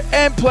Houshmandzadeh,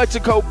 and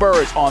Plexico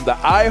Burress on the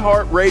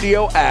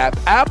iHeartRadio app,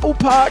 Apple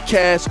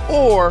Podcasts,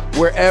 or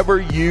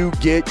wherever you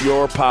get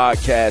your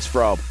podcasts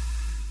from.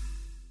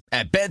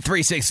 At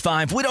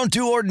Bet365, we don't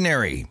do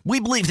ordinary. We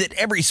believe that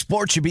every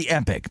sport should be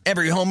epic.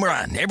 Every home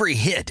run, every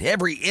hit,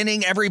 every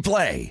inning, every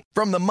play.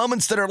 From the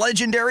moments that are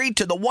legendary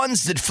to the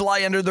ones that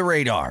fly under the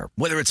radar.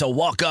 Whether it's a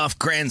walk-off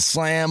grand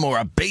slam or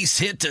a base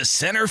hit to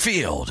center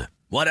field.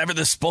 Whatever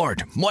the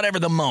sport, whatever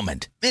the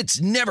moment.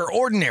 It's never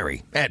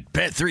ordinary at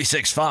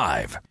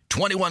Bet365.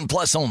 21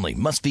 plus only.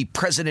 Must be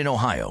present in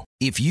Ohio.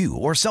 If you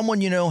or someone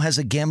you know has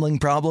a gambling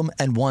problem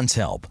and wants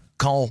help,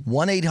 call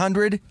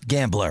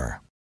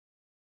 1-800-GAMBLER.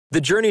 The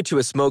journey to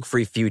a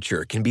smoke-free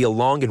future can be a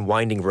long and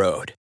winding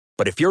road.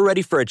 But if you're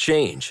ready for a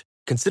change,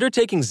 consider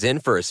taking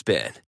Zyn for a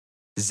spin.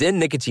 Zyn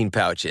nicotine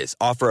pouches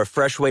offer a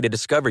fresh way to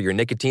discover your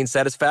nicotine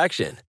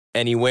satisfaction.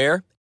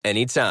 Anywhere,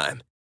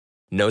 anytime.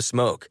 No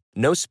smoke,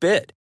 no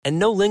spit, and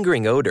no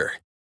lingering odor.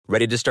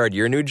 Ready to start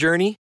your new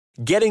journey?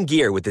 Get in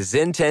gear with the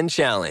Zyn 10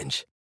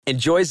 Challenge.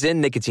 Enjoy Zyn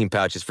nicotine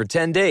pouches for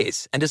 10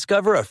 days and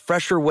discover a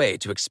fresher way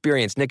to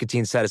experience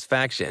nicotine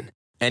satisfaction.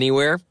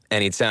 Anywhere,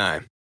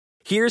 anytime.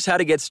 Here's how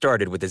to get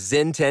started with the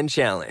Zyn 10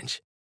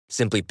 Challenge.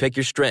 Simply pick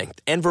your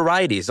strength and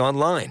varieties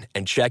online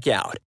and check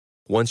out.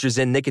 Once your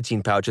Zyn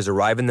nicotine pouches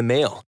arrive in the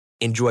mail,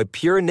 enjoy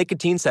pure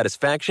nicotine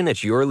satisfaction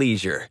at your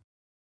leisure.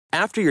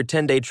 After your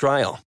 10-day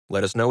trial,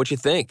 let us know what you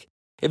think.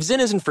 If Zyn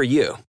isn't for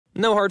you,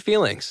 no hard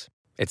feelings.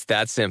 It's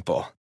that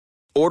simple.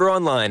 Order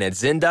online at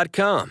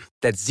Zyn.com,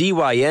 that's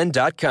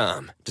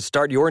ZYN.com, to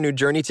start your new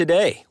journey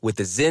today with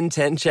the Zyn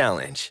 10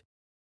 Challenge.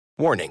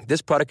 Warning,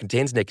 this product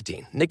contains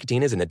nicotine.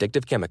 Nicotine is an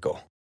addictive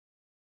chemical.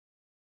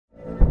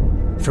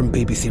 From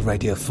BBC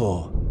Radio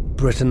 4,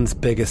 Britain's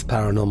biggest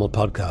paranormal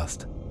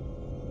podcast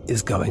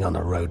is going on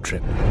a road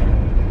trip.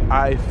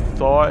 I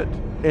thought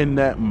in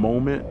that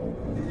moment,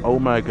 oh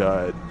my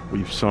God,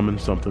 we've summoned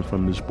something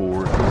from this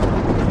board.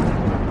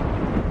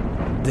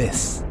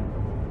 This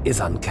is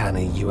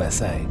Uncanny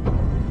USA.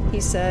 He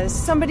says,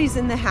 somebody's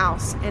in the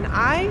house, and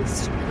I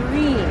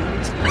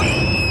screamed.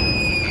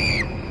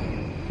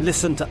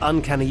 Listen to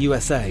Uncanny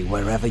USA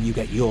wherever you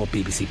get your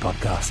BBC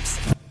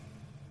podcasts,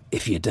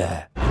 if you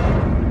dare.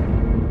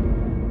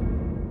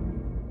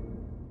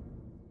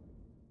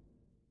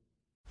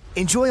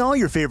 Enjoy all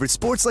your favorite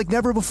sports like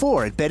never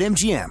before at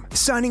BetMGM.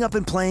 Signing up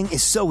and playing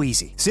is so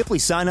easy. Simply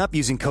sign up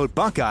using code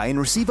Buckeye and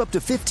receive up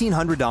to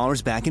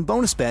 $1,500 back in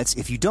bonus bets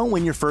if you don't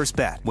win your first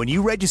bet. When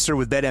you register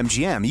with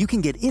BetMGM, you can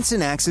get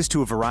instant access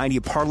to a variety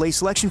of parlay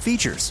selection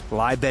features,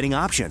 live betting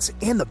options,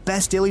 and the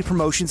best daily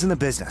promotions in the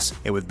business.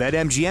 And with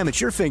BetMGM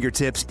at your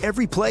fingertips,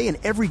 every play and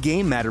every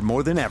game matter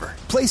more than ever.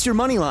 Place your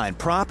moneyline,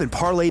 prop, and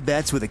parlay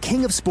bets with the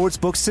king of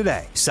sportsbooks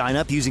today. Sign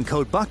up using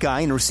code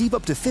Buckeye and receive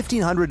up to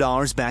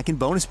 $1,500 back in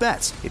bonus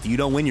bets if you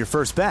don't win your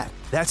first bet.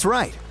 That's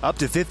right, up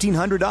to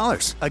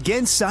 $1,500.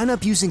 Again, sign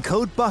up using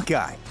code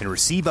Buckeye and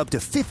receive up to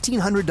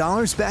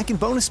 $1,500 back in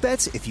bonus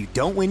bets if you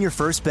don't win your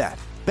first bet.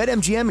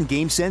 BetMGM and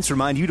GameSense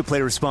remind you to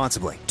play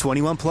responsibly.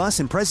 21 plus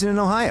and present in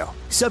Ohio.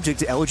 Subject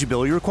to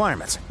eligibility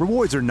requirements.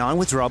 Rewards are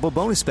non-withdrawable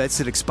bonus bets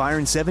that expire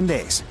in 7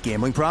 days.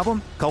 Gambling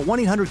problem? Call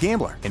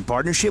 1-800-GAMBLER in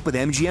partnership with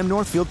MGM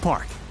Northfield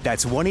Park.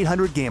 That's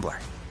 1-800-GAMBLER.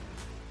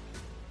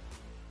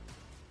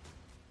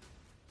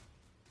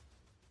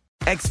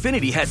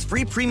 Xfinity has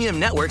free premium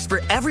networks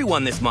for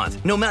everyone this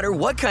month, no matter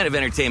what kind of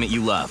entertainment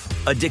you love.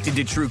 Addicted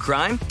to true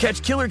crime?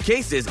 Catch killer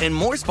cases and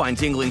more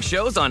spine-tingling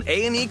shows on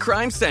A&E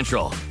Crime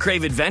Central.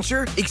 Crave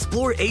adventure?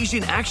 Explore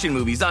Asian action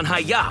movies on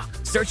Hi-Ya.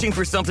 Searching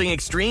for something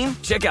extreme?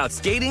 Check out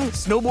skating,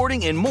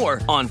 snowboarding, and more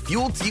on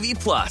Fuel TV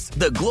Plus,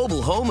 the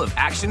global home of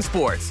action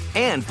sports.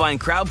 And find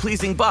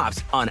crowd-pleasing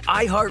bops on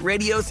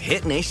iHeartRadio's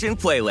Hit Nation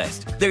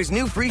playlist. There's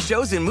new free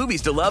shows and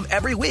movies to love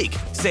every week.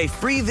 Say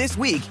free this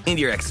week in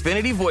your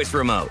Xfinity voice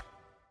remote.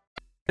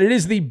 It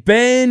is the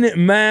Ben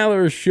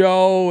Maller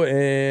Show,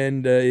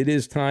 and it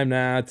is time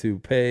now to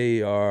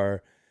pay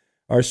our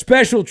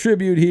special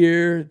tribute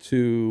here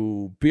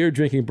to Beer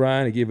Drinking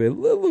Brian and give a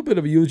little bit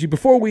of a eulogy.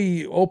 Before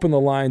we open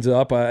the lines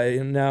up,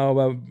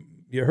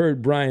 you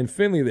heard Brian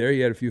Finley there. He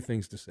had a few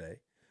things to say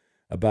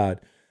about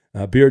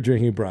Beer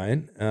Drinking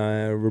Brian.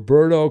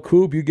 Roberto,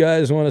 Coop, you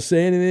guys want to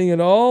say anything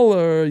at all?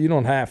 Or you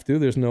don't have to.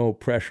 There's no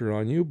pressure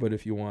on you, but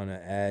if you want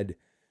to add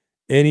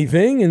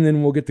anything, and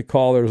then we'll get the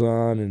callers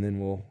on, and then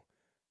we'll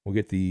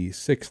get the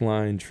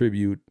 6-line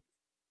tribute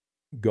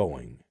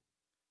going.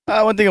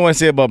 One thing I want to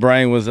say about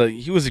Brian was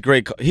he was a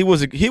great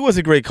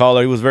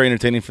caller. He was very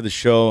entertaining for the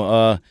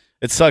show.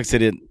 It sucks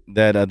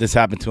that this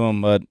happened to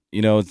him, but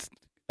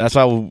that's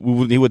why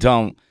he would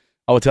tell him.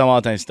 I would tell him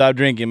all the time, "Stop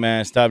drinking,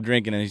 man. Stop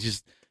drinking." And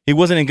he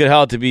wasn't in good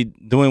health to be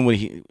doing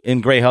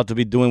great health to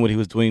be doing what he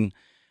was doing.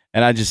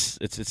 And it's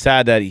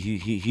sad that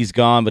he's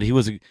gone. But he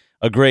was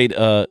a great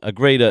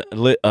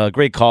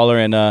caller.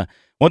 And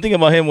one thing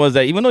about him was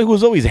that even though he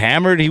was always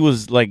hammered,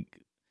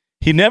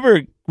 he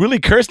never really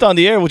cursed on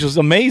the air, which was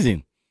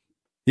amazing.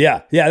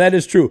 Yeah, that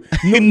is true.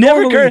 He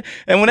never cursed,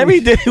 and whenever he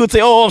did, he would say,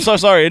 "Oh, I'm so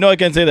sorry. No, I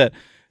can't say that."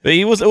 But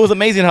it was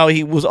amazing how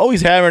he was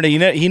always hammered,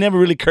 and he never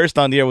really cursed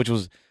on the air, which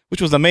was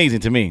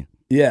amazing to me.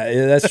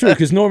 Yeah, that's true.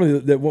 Because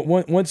normally,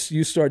 once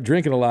you start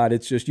drinking a lot,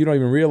 it's just you don't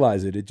even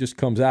realize it. It just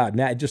comes out.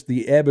 Now, just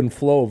the ebb and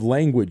flow of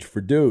language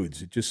for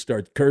dudes, it just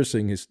starts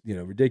cursing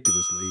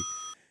ridiculously.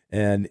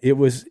 And it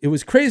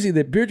was crazy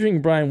that Beer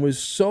Drinking Brian was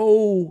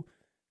so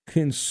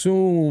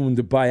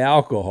consumed by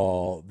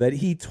alcohol that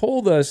he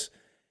told us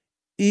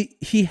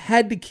he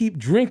had to keep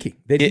drinking.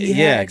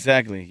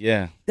 Exactly.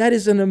 Yeah, that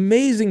is an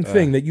amazing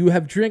thing that you've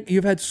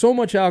had so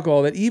much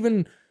alcohol that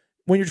even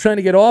when you're trying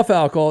to get off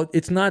alcohol,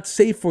 it's not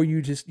safe for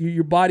you.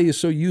 Your body is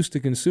so used to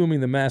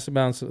consuming the vast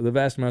amounts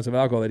of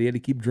alcohol that he had to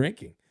keep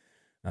drinking.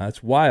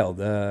 It's wild.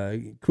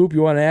 Coop,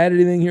 you want to add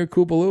anything here,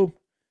 Koopaloo?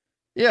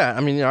 Yeah,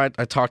 I mean, I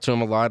talked to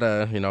him a lot,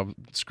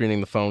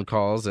 screening the phone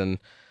calls, and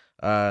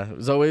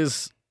it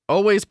was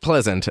always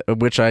pleasant,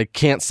 which I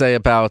can't say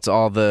about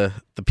all the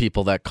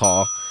people that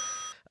call.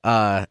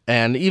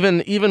 And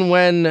even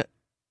when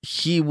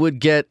he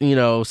would get,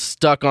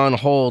 stuck on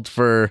hold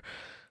for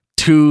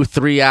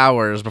 2-3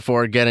 hours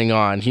before getting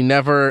on, he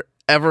never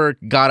ever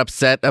got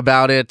upset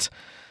about it.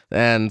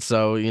 And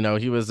so,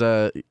 he was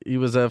a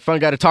fun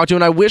guy to talk to,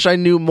 and I wish I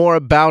knew more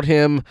about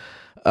him.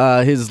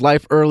 His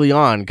life early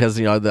on, because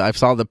I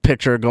saw the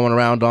picture going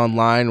around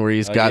online where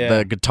he's got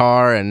the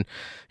guitar, and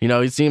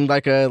he seemed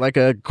like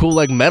a cool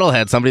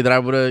metalhead, somebody that I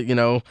would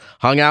have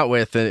hung out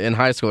with in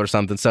high school or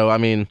something. So I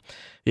mean,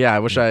 I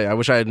wish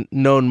I had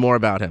known more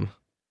about him.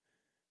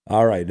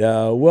 All right,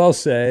 well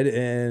said.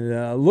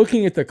 And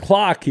looking at the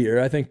clock here,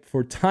 I think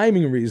for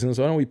timing reasons,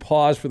 why don't we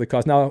pause for the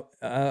cause? Now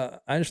I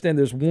understand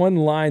there's one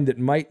line that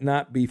might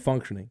not be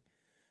functioning.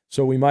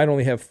 So we might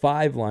only have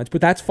 5 lines,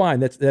 but that's fine.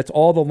 That's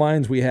all the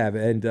lines we have.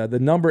 And the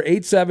number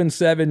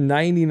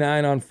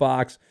 877-99 on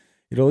Fox,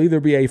 it'll either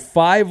be a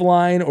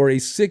 5-line or a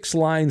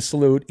 6-line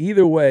salute.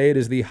 Either way, it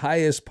is the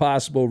highest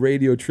possible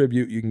radio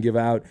tribute you can give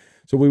out.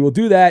 So we will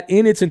do that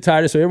in its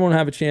entirety so everyone will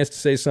have a chance to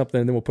say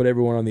something, and then we'll put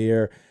everyone on the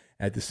air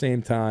at the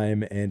same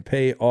time and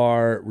pay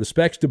our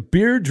respects to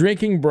Beer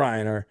Drinking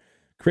Brian, our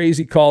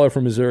crazy caller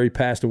from Missouri,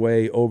 passed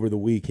away over the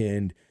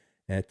weekend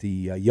at the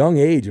young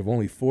age of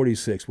only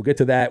 46. We'll get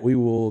to that. We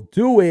will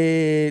do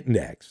it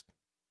next.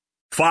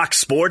 Fox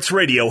Sports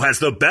Radio has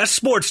the best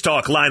sports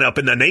talk lineup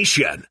in the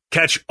nation.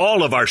 Catch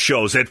all of our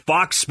shows at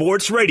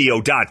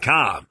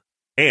foxsportsradio.com.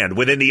 And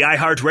within the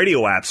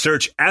iHeartRadio app,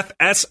 search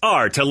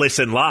FSR to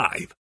listen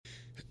live.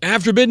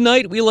 After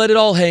midnight, we let it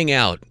all hang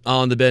out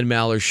on the Ben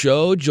Maller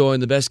Show. Join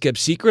the best kept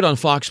secret on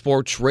Fox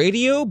Sports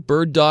Radio.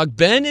 Bird Dog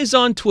Ben is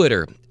on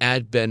Twitter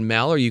at Ben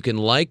Maller. You can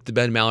like the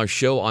Ben Maller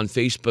Show on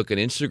Facebook and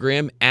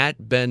Instagram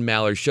at Ben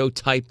Maller Show.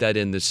 Type that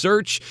in the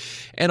search.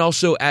 And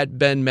also at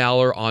Ben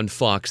Maller on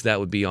Fox. That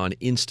would be on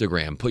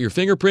Instagram. Put your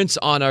fingerprints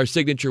on our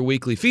signature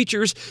weekly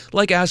features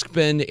like Ask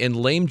Ben and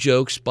Lame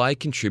Jokes by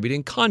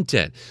contributing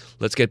content.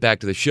 Let's get back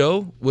to the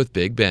show with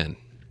Big Ben.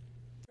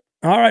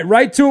 All right,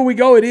 right to it we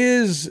go. It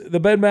is the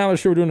Ben Maller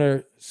Show. We're doing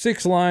a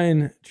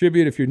 6-line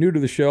tribute, if you're new to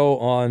the show,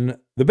 on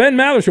the Ben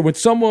Maller Show. When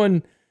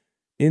someone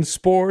in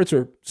sports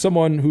or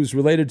someone who's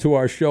related to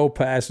our show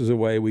passes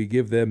away, we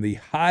give them the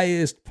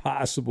highest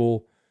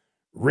possible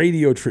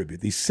radio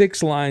tribute, the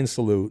 6-line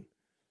salute.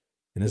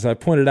 And as I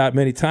pointed out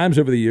many times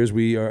over the years,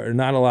 we are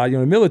not allowed, in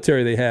the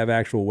military they have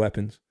actual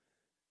weapons.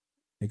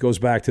 It goes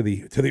back to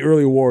the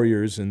early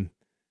warriors, and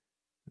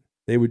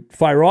they would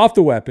fire off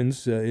the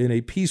weapons in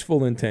a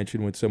peaceful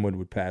intention when someone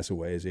would pass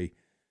away as a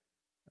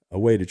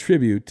way to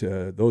tribute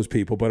those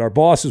people. But our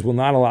bosses will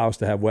not allow us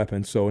to have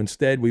weapons, so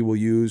instead we will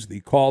use the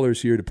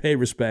callers here to pay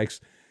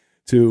respects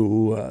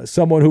to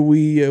someone who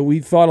we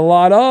thought a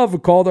lot of, who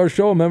called our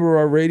show, a member of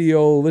our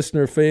radio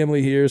listener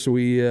family here. So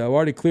we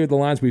already cleared the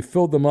lines. We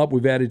filled them up.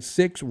 We've added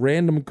 6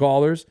 random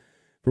callers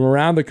from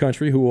around the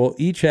country who will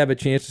each have a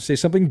chance to say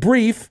something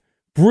brief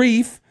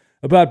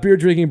about Beer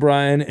Drinking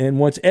Brian, and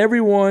once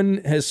everyone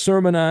has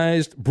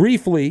sermonized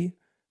briefly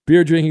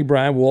Beer Drinking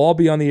Brian, we'll all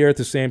be on the air at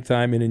the same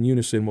time, and in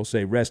unison we'll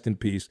say, rest in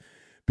peace,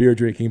 Beer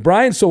Drinking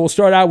Brian. So we'll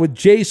start out with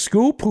Jay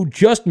Scoop, who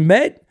just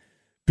met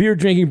Beer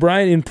Drinking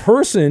Brian in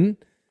person.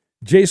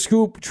 Jay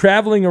Scoop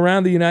traveling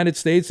around the United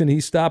States, and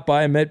he stopped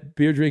by and met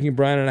Beer Drinking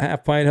Brian on a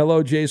half pint.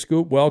 Hello, Jay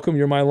Scoop. Welcome.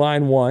 You're my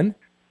line 1.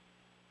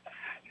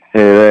 Hey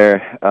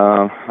there.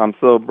 I'm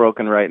so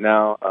broken right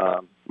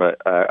now. But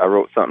I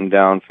wrote something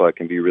down so I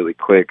can be really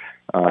quick.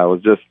 I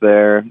was just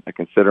there. I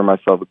consider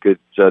myself a good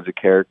judge of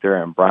character,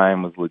 and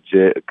Brian was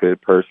legit a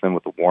good person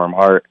with a warm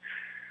heart.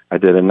 I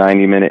did a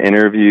 90-minute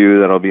interview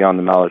that'll be on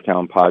the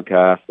Mallertown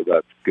podcast, so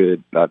that's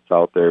good. That's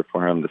out there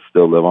for him to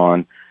still live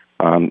on.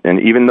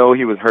 And even though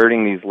he was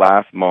hurting these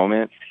last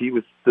moments, he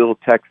was still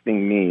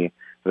texting me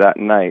that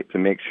night to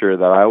make sure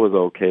that I was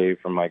okay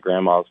for my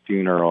grandma's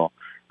funeral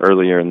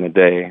earlier in the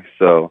day.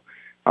 So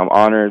I'm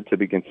honored to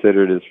be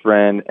considered his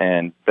friend,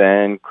 and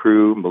Ben,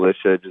 crew,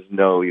 militia, just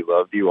know he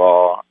loved you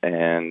all,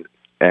 and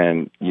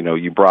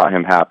you brought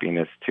him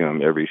happiness to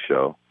him every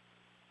show.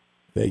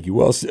 Thank you.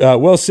 Well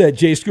said,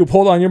 Jay Scoop.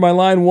 Hold on, you're my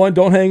line 1.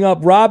 Don't hang up.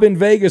 Rob in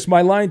Vegas,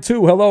 my line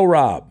 2. Hello,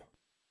 Rob.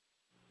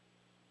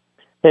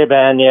 Hey,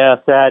 Ben. Yeah,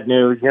 sad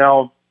news.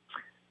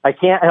 I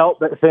can't help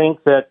but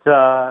think that,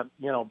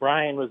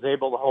 Brian was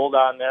able to hold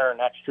on there an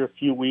extra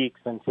few weeks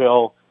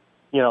until,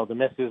 the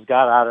missus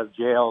got out of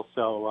jail.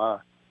 So,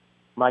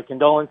 my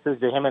condolences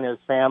to him and his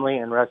family,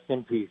 and rest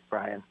in peace,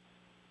 Brian.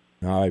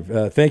 All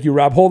right. Thank you,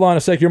 Rob. Hold on a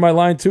sec. You're my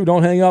line 2.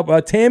 Don't hang up.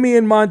 Tammy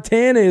in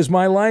Montana is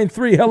my line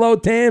 3. Hello,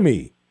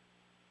 Tammy.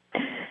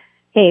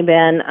 Hey,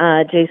 Ben.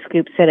 Jay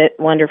Scoop said it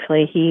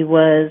wonderfully. He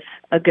was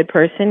a good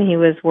person. He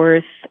was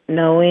worth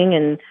knowing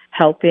and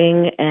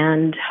helping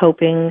and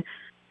hoping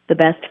the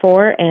best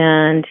for.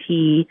 And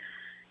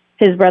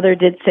his brother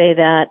did say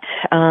that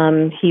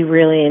he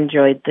really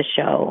enjoyed the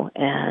show,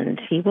 and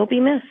he will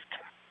be missed.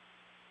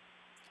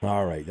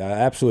 All right.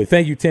 Absolutely.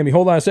 Thank you, Tammy.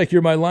 Hold on a sec.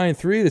 You're my line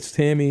 3. That's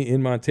Tammy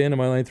in Montana,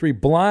 my line 3.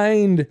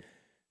 Blind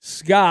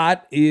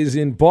Scott is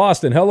in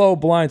Boston. Hello,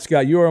 Blind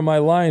Scott. You are my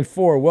line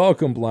 4.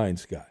 Welcome, Blind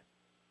Scott.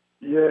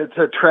 Yeah, it's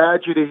a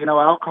tragedy.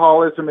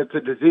 Alcoholism, it's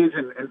a disease,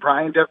 and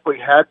Brian definitely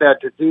had that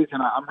disease,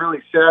 and I'm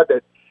really sad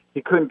that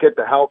he couldn't get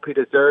the help he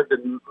deserved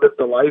and live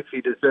the life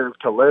he deserved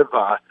to live.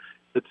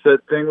 It's a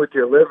thing with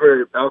your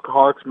liver.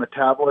 Alcoholics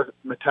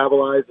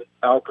metabolize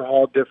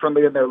alcohol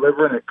differently in their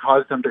liver, and it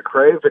caused them to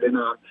crave it. And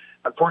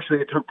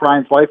unfortunately, it took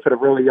Brian's life at a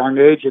really young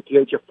age, at the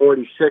age of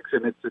 46,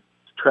 and it's a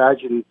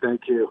tragedy.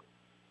 Thank you.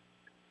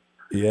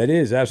 Yeah, it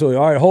is. Absolutely.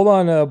 All right, hold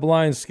on,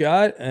 Blind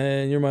Scott,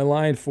 and you're my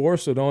line 4,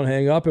 so don't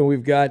hang up. And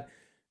we've got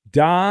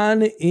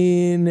Don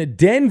in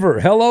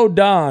Denver. Hello,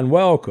 Don.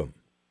 Welcome.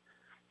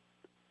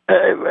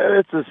 Hey, man,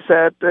 it's a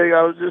sad thing.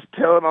 I was just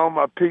telling all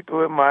my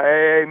people in my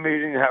AA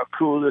meeting how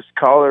cool this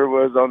caller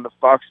was on the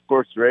Fox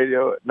Sports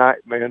Radio at night,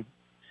 man.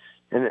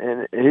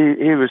 And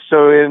he was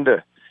so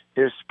into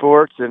his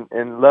sports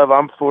and love.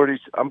 I'm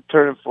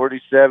turning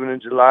 47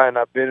 in July, and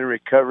I've been in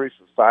recovery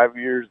for 5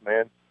 years,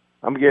 man.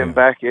 I'm getting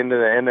back into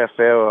the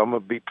NFL. I'm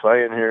going to be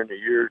playing here in a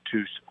year or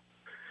two. So.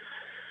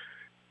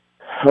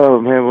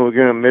 Oh, man, we're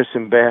going to miss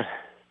him bad.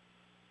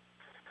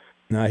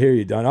 I hear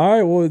you, Don. All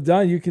right, well,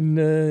 Don, you can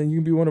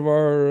be one of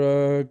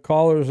our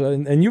callers,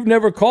 and you've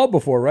never called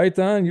before, right,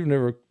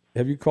 Don?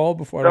 Have you called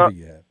before? I don't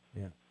think you have.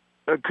 Yeah.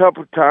 A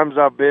couple of times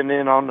I've been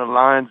in on the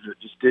lines that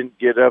just didn't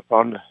get up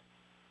on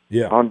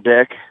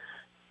deck.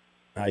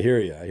 I hear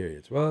you.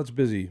 Well, it's a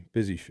busy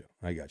show.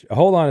 I got you.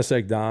 Hold on a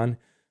sec, Don.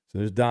 So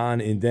there's Don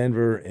in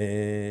Denver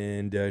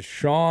and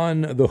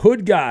Sean, the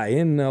Hood Guy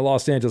in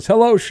Los Angeles.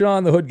 Hello,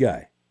 Sean, the Hood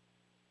Guy.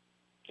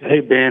 Hey,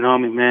 Ben,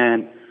 homie,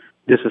 man.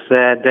 This is a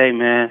sad day,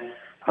 man.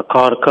 I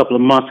called a couple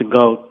of months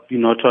ago,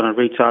 trying to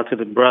reach out to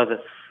the brother,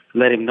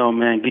 let him know,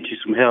 man, get you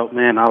some help,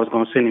 man. I was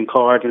going to send him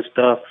cards and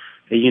stuff.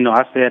 And,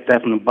 I said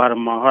that from the bottom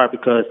of my heart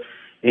because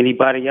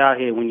anybody out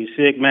here, when you're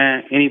sick,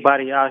 man,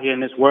 anybody out here in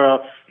this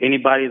world,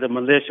 anybody in the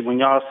militia, when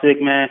y'all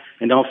sick, man,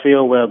 and don't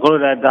feel well, go to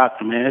that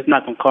doctor, man. It's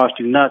not going to cost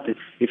you nothing.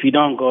 If you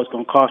don't go, it's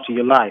going to cost you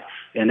your life.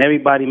 And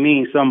everybody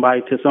means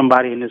somebody to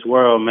somebody in this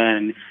world,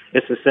 man.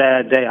 It's a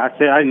sad day. I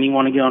said I didn't even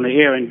want to get on the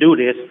air and do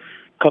this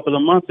a couple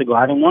of months ago.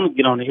 I didn't want to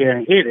get on the air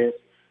and hear this.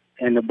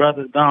 And the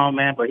brother's gone,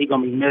 man, but he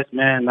going to be missed,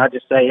 man. And I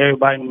just say,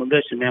 everybody in the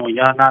militia, man, when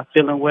y'all not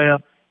feeling well,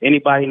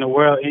 anybody in the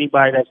world,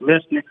 anybody that's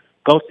listening,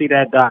 go see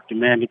that doctor,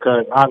 man,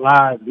 because our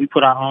lives, we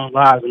put our own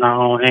lives in our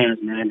own hands,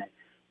 man.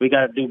 We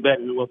got to do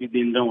better than what we've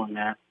been doing,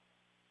 man.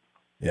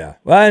 Yeah.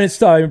 Well, and it's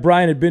tough. I mean,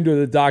 Brian had been to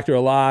the doctor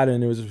a lot,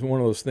 and it was one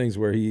of those things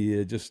where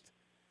he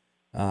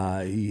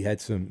he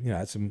had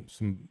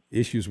some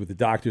issues with the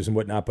doctors and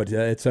whatnot, but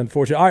it's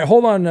unfortunate. All right,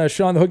 hold on,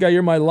 Sean the Hood Guy.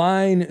 You're my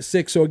line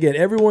 6. So again,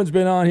 everyone's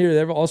been on here.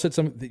 They've all said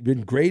something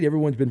been great.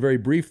 Everyone's been very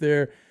brief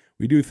there.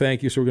 We do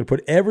thank you. So we're going to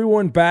put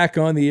everyone back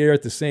on the air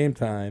at the same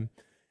time,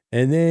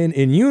 and then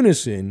in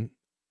unison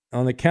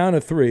on the count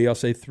of 3, I'll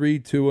say 3,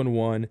 2, and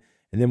 1,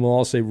 and then we'll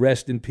all say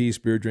rest in peace,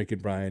 beer drinking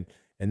Brian,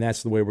 and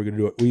that's the way we're going to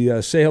do it.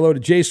 We say hello to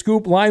Jay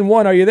Scoop, line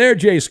 1. Are you there,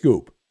 Jay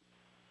Scoop?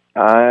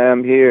 I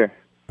am here.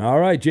 All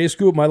right, Jay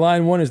Scoop, my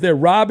line 1 is there.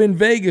 Rob in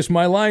Vegas,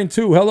 my line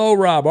 2. Hello,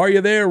 Rob. Are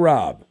you there,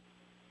 Rob?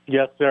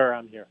 Yes, sir.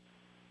 I'm here.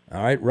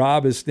 All right,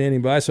 Rob is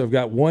standing by, so I've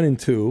got 1 and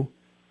 2.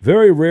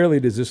 Very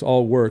rarely does this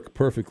all work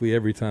perfectly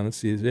every time. Let's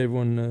see, is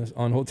everyone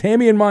on hold?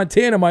 Tammy in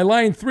Montana, my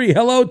line 3.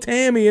 Hello,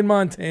 Tammy in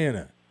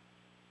Montana.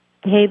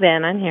 Hey,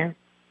 Ben, I'm here.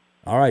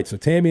 All right, so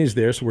Tammy is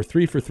there, so we're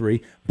 3 for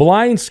 3.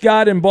 Blind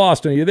Scott in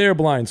Boston. Are you there,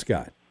 Blind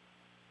Scott?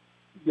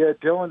 Yeah,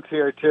 Dylan's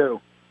here,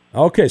 too.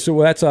 Okay,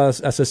 so that's a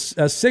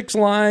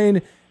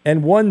 6-line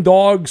and 1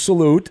 dog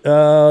salute.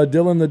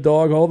 Dylan the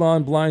dog. Hold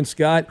on, Blind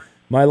Scott.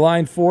 My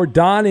line 4,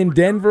 Don in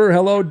Denver.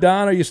 Hello,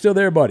 Don. Are you still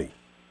there, buddy?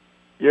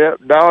 Yeah,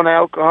 Don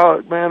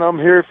Alcoholic, man. I'm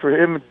here for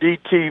him and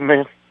DT,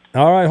 man.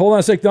 All right, hold on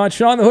a sec, Don.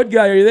 Sean the Hood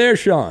Guy. Are you there,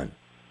 Sean?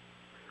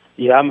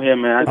 Yeah, I'm here,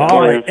 man.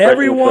 All right,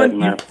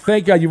 everyone,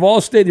 thank God. You've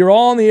all stayed. You're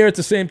all on the air at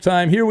the same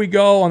time. Here we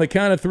go on the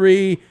count of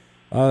 3.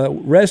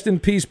 Rest in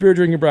peace, beer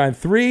drinking Brian.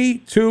 3,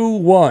 2,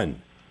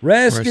 1.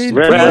 Rest in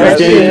peace,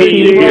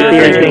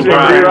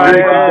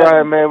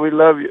 Brian, man. We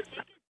love you.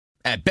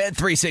 At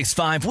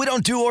Bet365, we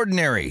don't do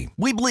ordinary.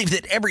 We believe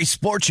that every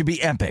sport should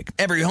be epic.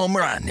 Every home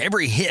run,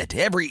 every hit,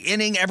 every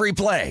inning, every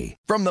play.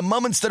 From the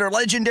moments that are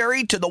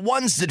legendary to the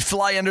ones that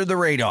fly under the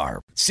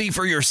radar. See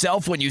for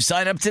yourself when you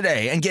sign up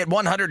today and get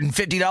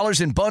 $150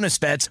 in bonus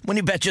bets when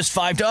you bet just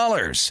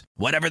 $5.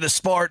 Whatever the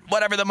sport,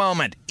 whatever the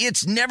moment,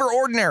 it's never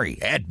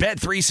ordinary at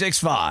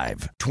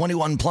Bet365.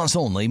 21 plus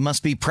only.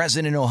 Must be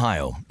present in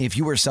Ohio. If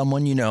you or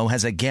someone you know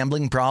has a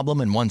gambling problem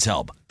and wants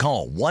help,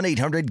 call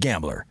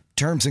 1-800-GAMBLER.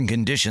 Terms and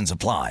conditions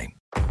apply.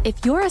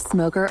 If you're a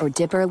smoker or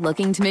dipper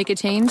looking to make a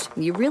change,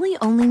 you really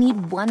only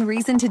need one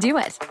reason to do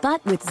it.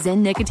 But with Zyn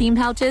nicotine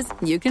pouches,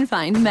 you can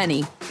find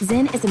many.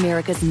 Zyn is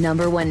America's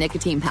 #1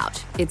 nicotine pouch.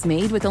 It's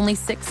made with only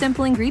 6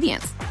 simple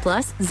ingredients.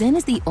 Plus, Zyn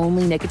is the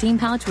only nicotine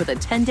pouch with a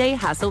 10-day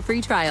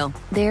hassle-free trial.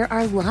 There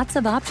are lots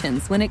of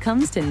options when it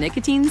comes to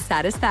nicotine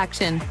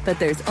satisfaction, but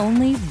there's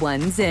only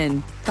one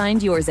Zyn.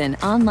 Find your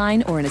Zyn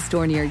online or in a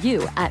store near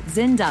you at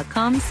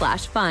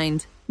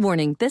zyn.com/find.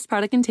 Warning, this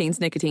product contains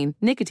nicotine.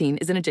 Nicotine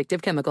is an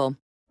addictive chemical.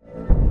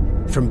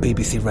 From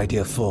BBC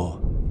Radio 4,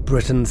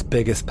 Britain's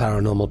biggest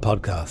paranormal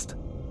podcast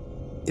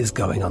is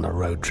going on a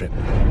road trip.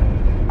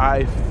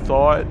 I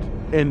thought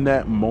in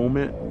that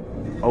moment,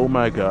 oh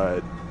my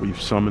God,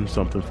 we've summoned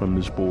something from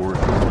this board.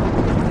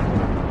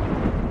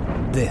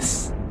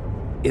 This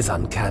is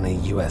Uncanny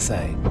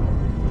USA.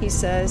 He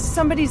says,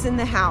 somebody's in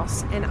the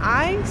house, and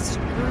I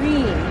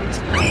screamed.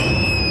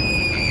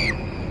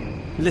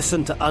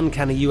 Listen to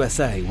Uncanny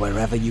USA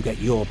wherever you get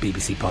your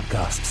BBC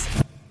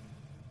podcasts,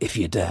 if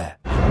you dare.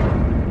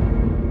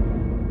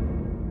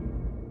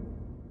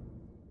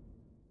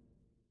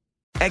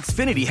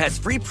 Xfinity has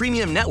free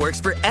premium networks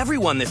for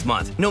everyone this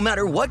month, no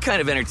matter what kind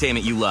of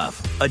entertainment you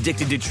love.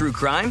 Addicted to true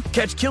crime?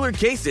 Catch killer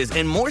cases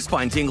and more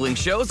spine-tingling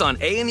shows on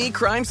A&E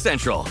Crime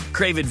Central.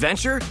 Crave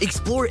adventure?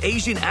 Explore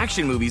Asian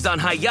action movies on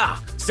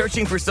Hi-YAH.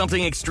 Searching for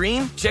something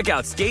extreme? Check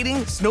out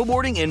skating,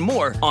 snowboarding, and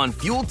more on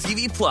Fuel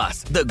TV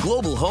Plus, the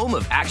global home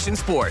of action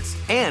sports.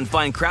 And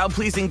find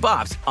crowd-pleasing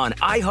bops on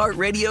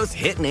iHeartRadio's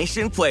Hit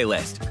Nation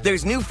playlist.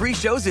 There's new free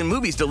shows and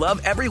movies to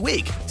love every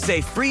week. Say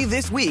free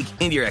this week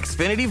in your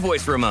Xfinity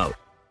voice remote.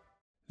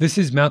 This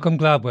is Malcolm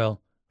Gladwell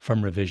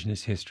from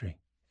Revisionist History.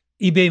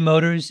 eBay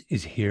Motors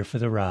is here for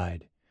the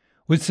ride.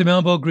 With some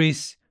elbow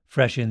grease,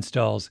 fresh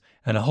installs,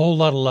 and a whole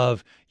lot of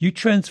love, you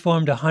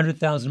transformed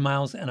 100,000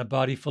 miles and a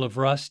body full of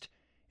rust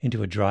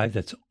into a drive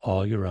that's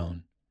all your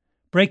own.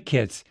 Brake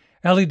kits,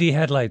 LED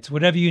headlights,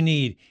 whatever you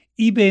need,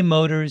 eBay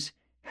Motors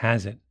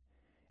has it.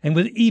 And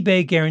with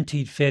eBay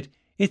Guaranteed Fit,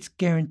 it's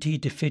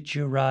guaranteed to fit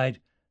your ride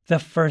the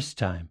first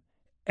time,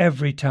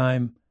 every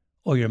time,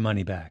 or your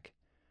money back.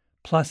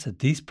 Plus, at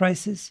these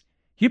prices,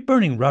 you're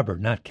burning rubber,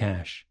 not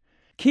cash.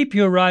 Keep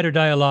your ride or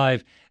die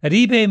alive at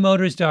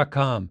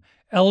ebaymotors.com.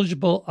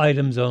 Eligible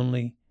items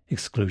only.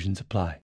 Exclusions apply.